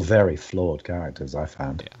 they're all very flawed characters, I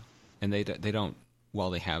found. Yeah, and they don't. While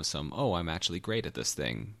they have some, I'm actually great at this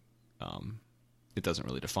thing. It doesn't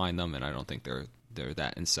really define them, and I don't think they're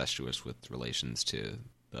that incestuous with relations to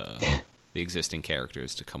the existing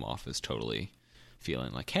characters to come off as totally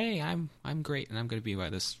feeling like, hey, I'm great, and I'm going to be by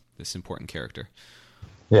this important character.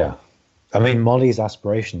 Yeah. I mean, Molly's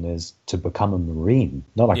aspiration is to become a Marine,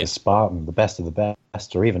 not like a Spartan, the best of the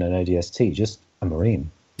best, or even an ODST, just a Marine.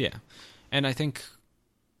 Yeah. And I think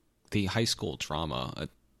the high school drama,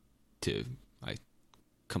 I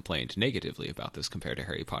complained negatively about this compared to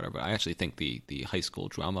Harry Potter, but I actually think the high school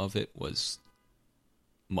drama of it was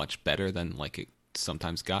much better than like it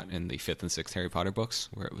sometimes got in the 5th and 6th Harry Potter books,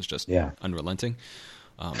 where it was just unrelenting.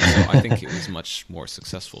 So I think it was much more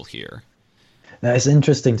successful here. Now, it's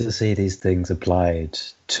interesting to see these things applied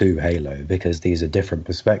to Halo because these are different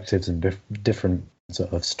perspectives and different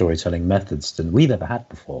sort of storytelling methods than we've ever had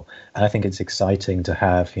before. And I think it's exciting to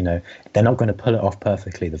have, they're not going to pull it off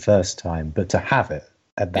perfectly the first time, but to have it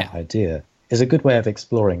at that idea is a good way of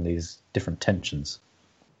exploring these different tensions.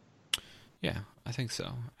 Yeah, I think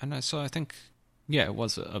so. And so I think, it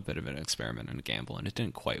was a bit of an experiment and a gamble, and it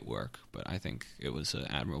didn't quite work, but I think it was an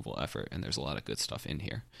admirable effort, and there's a lot of good stuff in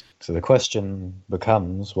here. So the question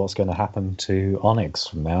becomes, what's going to happen to Onyx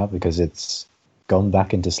from now? Because it's gone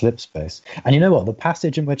back into slip space. And you know what? The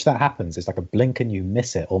passage in which that happens is like a blink and you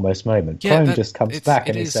miss it almost moment. Yeah, Crone just comes back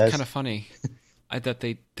and he says... It is kind of funny that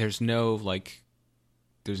there's no,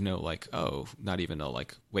 oh, not even a,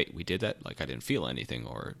 like, wait, we did that? Like, I didn't feel anything,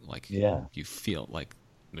 or, like, you feel, like,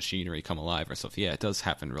 machinery come alive or stuff. Yeah, it does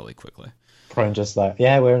happen really quickly. Crone just like,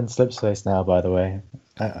 we're in slip space now, by the way.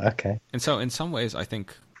 Okay. And so, in some ways, I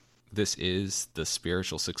think this is the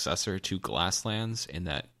spiritual successor to Glasslands in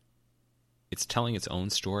that it's telling its own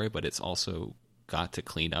story, but it's also got to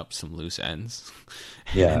clean up some loose ends.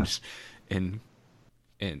 Yeah. and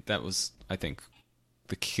that was, I think,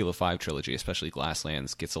 the Kilo 5 trilogy, especially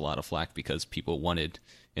Glasslands, gets a lot of flack because people wanted,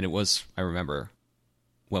 and it was, I remember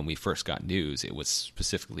when we first got news, it was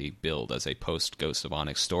specifically billed as a post Ghost of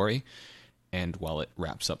Onyx story. And while it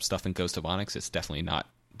wraps up stuff in Ghost of Onyx, it's definitely not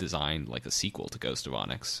designed like a sequel to Ghost of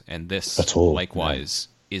Onyx. And this, likewise,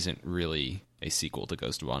 isn't really a sequel to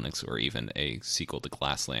Ghost of Onyx or even a sequel to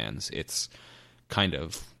Glasslands. It's kind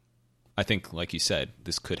of, I think, like you said,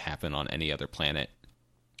 this could happen on any other planet.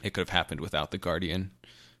 It could have happened without the Guardian,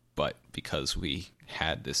 but because we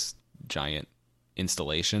had this giant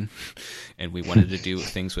installation and we wanted to do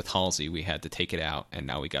things with Halsey, we had to take it out, and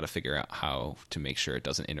now we got to figure out how to make sure it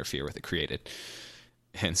doesn't interfere with the created.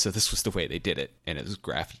 And so this was the way they did it, and it was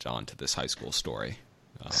grafted onto this high school story.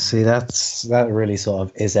 See, that really sort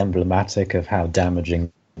of is emblematic of how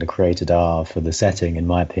damaging the created are for the setting, in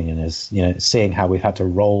my opinion, is, seeing how we've had to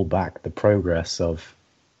roll back the progress of...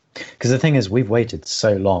 Because the thing is, we've waited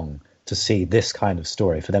so long to see this kind of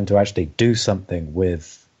story, for them to actually do something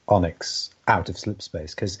with Onyx out of slip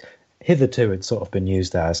space, because hitherto it's sort of been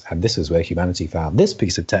used as, and this is where humanity found this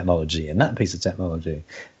piece of technology and that piece of technology.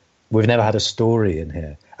 We've never had a story in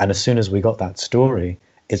here, and as soon as we got that story,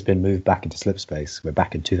 it's been moved back into slip space. We're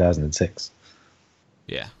back in 2006.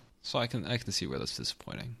 Yeah, so I can see where that's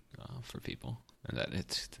disappointing for people, and that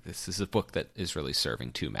this is a book that is really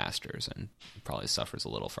serving two masters and probably suffers a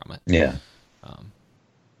little from it. Yeah,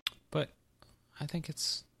 but I think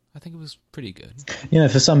it was pretty good.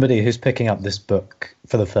 For somebody who's picking up this book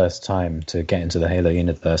for the first time to get into the Halo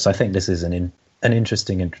universe, I think this is an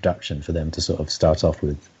interesting introduction for them to sort of start off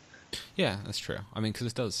with. Yeah, that's true. I mean, because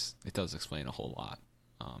it does explain a whole lot.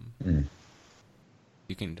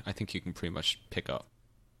 I think you can pretty much pick up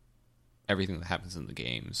everything that happens in the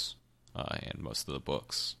games and most of the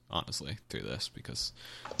books, honestly, through this, because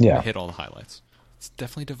we hit all the highlights. It's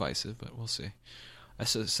definitely divisive, but we'll see.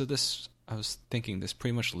 So this, I was thinking, this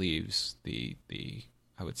pretty much leaves the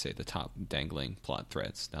I would say the top dangling plot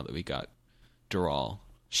threads. Now that we got Dural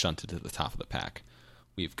shunted to the top of the pack,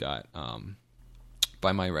 we've got,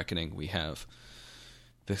 by my reckoning, we have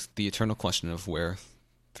the eternal question of where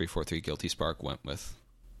 343 Guilty Spark went with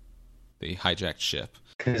the hijacked ship.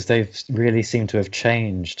 Because they've really seemed to have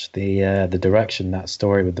changed the direction that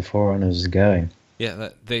story with the Forerunners is going. Yeah,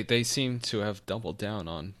 they seem to have doubled down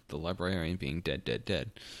on the librarian being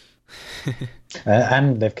dead.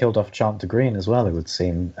 And they've killed off Chant Green as well, it would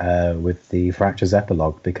seem, with the Fractures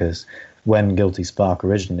epilogue, because when Guilty Spark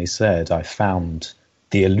originally said, I found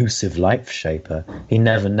the elusive Life Shaper, he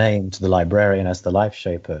never named the librarian as the Life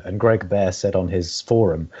Shaper. And Greg Bear said on his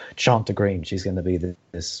forum, Chant Green, she's going to be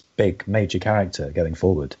this big major character going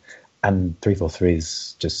forward. And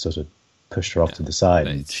 343's just sort of pushed her off to the side,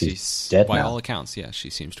 and she's dead by now. all accounts, yeah, she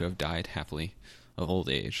seems to have died happily of old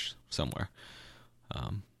age somewhere,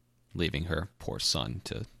 leaving her poor son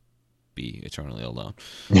to be eternally alone.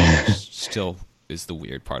 Still is the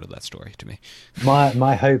weird part of that story to me.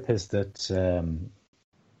 My hope is that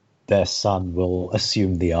their son will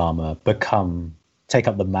assume the armor, take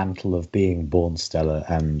up the mantle of being Born Stellar,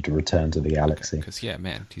 and return to the galaxy. Because, yeah,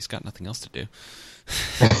 man, he's got nothing else to do.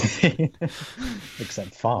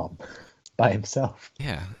 Except farm by himself.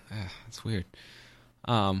 Yeah, it's weird.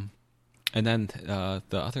 And then the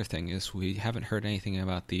other thing is we haven't heard anything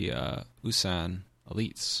about the Usan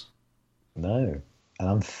elites. No. And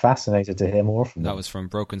I'm fascinated to hear more from them. That was from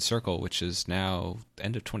Broken Circle, which is now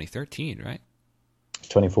end of 2013, right?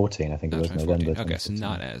 2014, I think it was November. Okay, so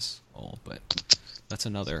not as old, but that's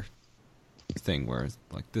another thing where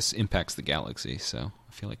like this impacts the galaxy, so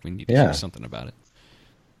I feel like we need to hear something about it.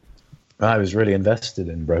 I was really invested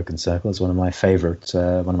in Broken Circle. It's one of my favorite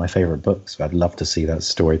books. I'd love to see that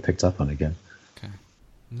story picked up on again. Okay,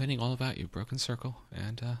 I'm learning all about you, Broken Circle,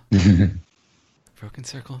 and Broken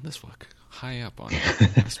Circle in this book, high up on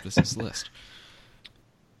this business list.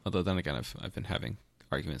 Although then again, I've been having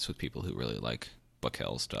arguments with people who really like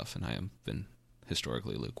Buckell stuff, and I have been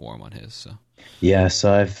historically lukewarm on his. So yeah,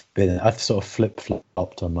 so I've sort of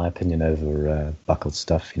flip-flopped on my opinion over Buckell's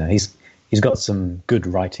stuff. You know, he's got some good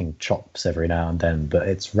writing chops every now and then, but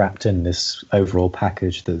it's wrapped in this overall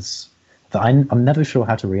package that I'm never sure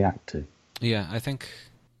how to react to. Yeah, I think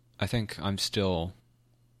I've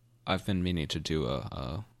been meaning to do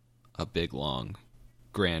a big long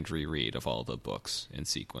grand reread of all the books in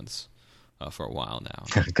sequence for a while now.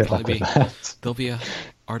 Good luck with that. There'll be a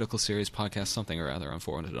article series podcast something or other on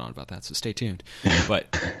Forwarded On about that, so stay tuned.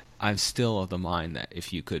 But I'm still of the mind that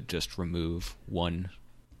if you could just remove one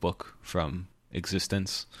book from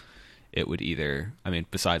existence, it would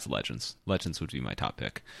besides Legends would be my top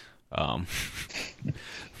pick,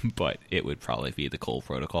 but it would probably be the Cole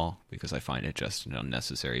Protocol, because I find it just an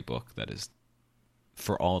unnecessary book that is,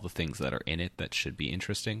 for all the things that are in it that should be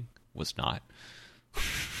interesting, was not.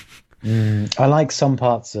 I like some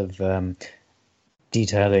parts of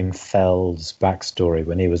detailing Feld's backstory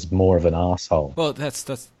when he was more of an arsehole. Well, that's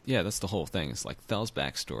the whole thing. It's like Feld's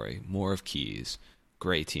backstory, more of Keyes,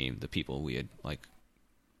 Grey Team, the people we had like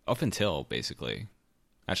up until basically.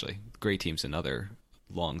 Actually, Grey Team's another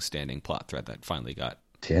long-standing plot thread that finally got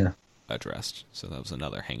addressed. So that was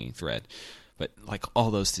another hanging thread. But like all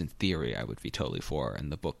those in theory, I would be totally for,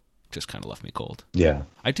 and the book just kind of left me cold. Yeah,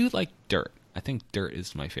 I do like Dirt. I think Dirt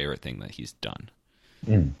is my favorite thing that he's done,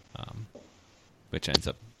 which ends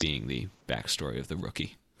up being the backstory of the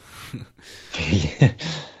Rookie.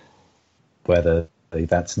 Whether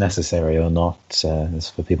that's necessary or not is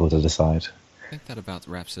for people to decide. I think that about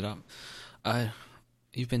wraps it up.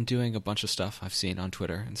 You've been doing a bunch of stuff I've seen on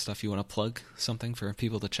Twitter and stuff. You want to plug something for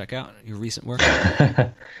people to check out, your recent work?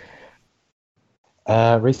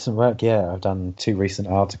 Recent work, yeah. I've done 2 recent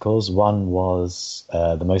articles. One was,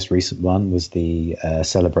 the most recent one was the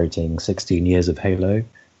celebrating 16 years of Halo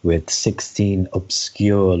with 16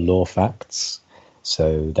 obscure lore facts.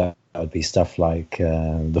 So that would be stuff like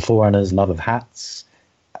the Forerunner's love of hats,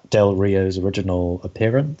 Del Rio's original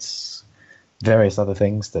appearance, various other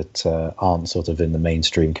things that aren't sort of in the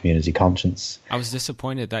mainstream community conscience. I was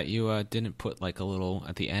disappointed that you didn't put like a little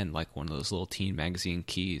at the end, like one of those little teen magazine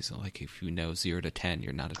keys, like if you know 0 to 10,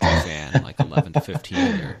 you're not a true fan, like 11 to 15,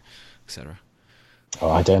 or etc.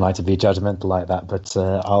 Oh, I don't like to be judgmental like that, but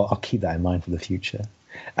I'll keep that in mind for the future.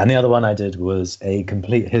 And the other one I did was a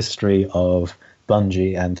complete history of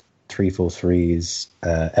Bungie and 343's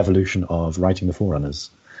evolution of writing the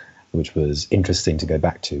Forerunners, which was interesting to go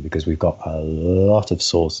back to because we've got a lot of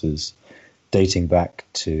sources dating back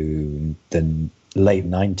to the late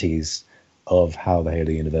 90s of how the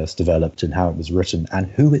Halo universe developed and how it was written and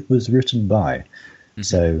who it was written by. Mm-hmm.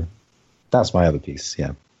 So that's my other piece,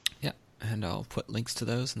 yeah. Yeah, and I'll put links to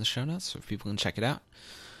those in the show notes so people can check it out.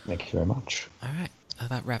 Thank you very much. All right.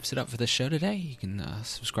 That wraps it up for the show today. You can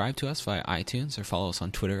subscribe to us via iTunes or follow us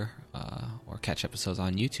on Twitter or catch episodes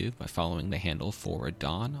on YouTube by following the handle Forward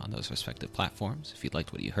Dawn on those respective platforms. If you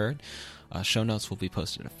liked what you heard, show notes will be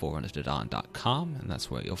posted at forwarddawn.com, and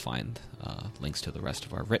that's where you'll find links to the rest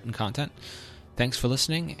of our written content. Thanks for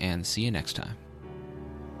listening, and see you next time.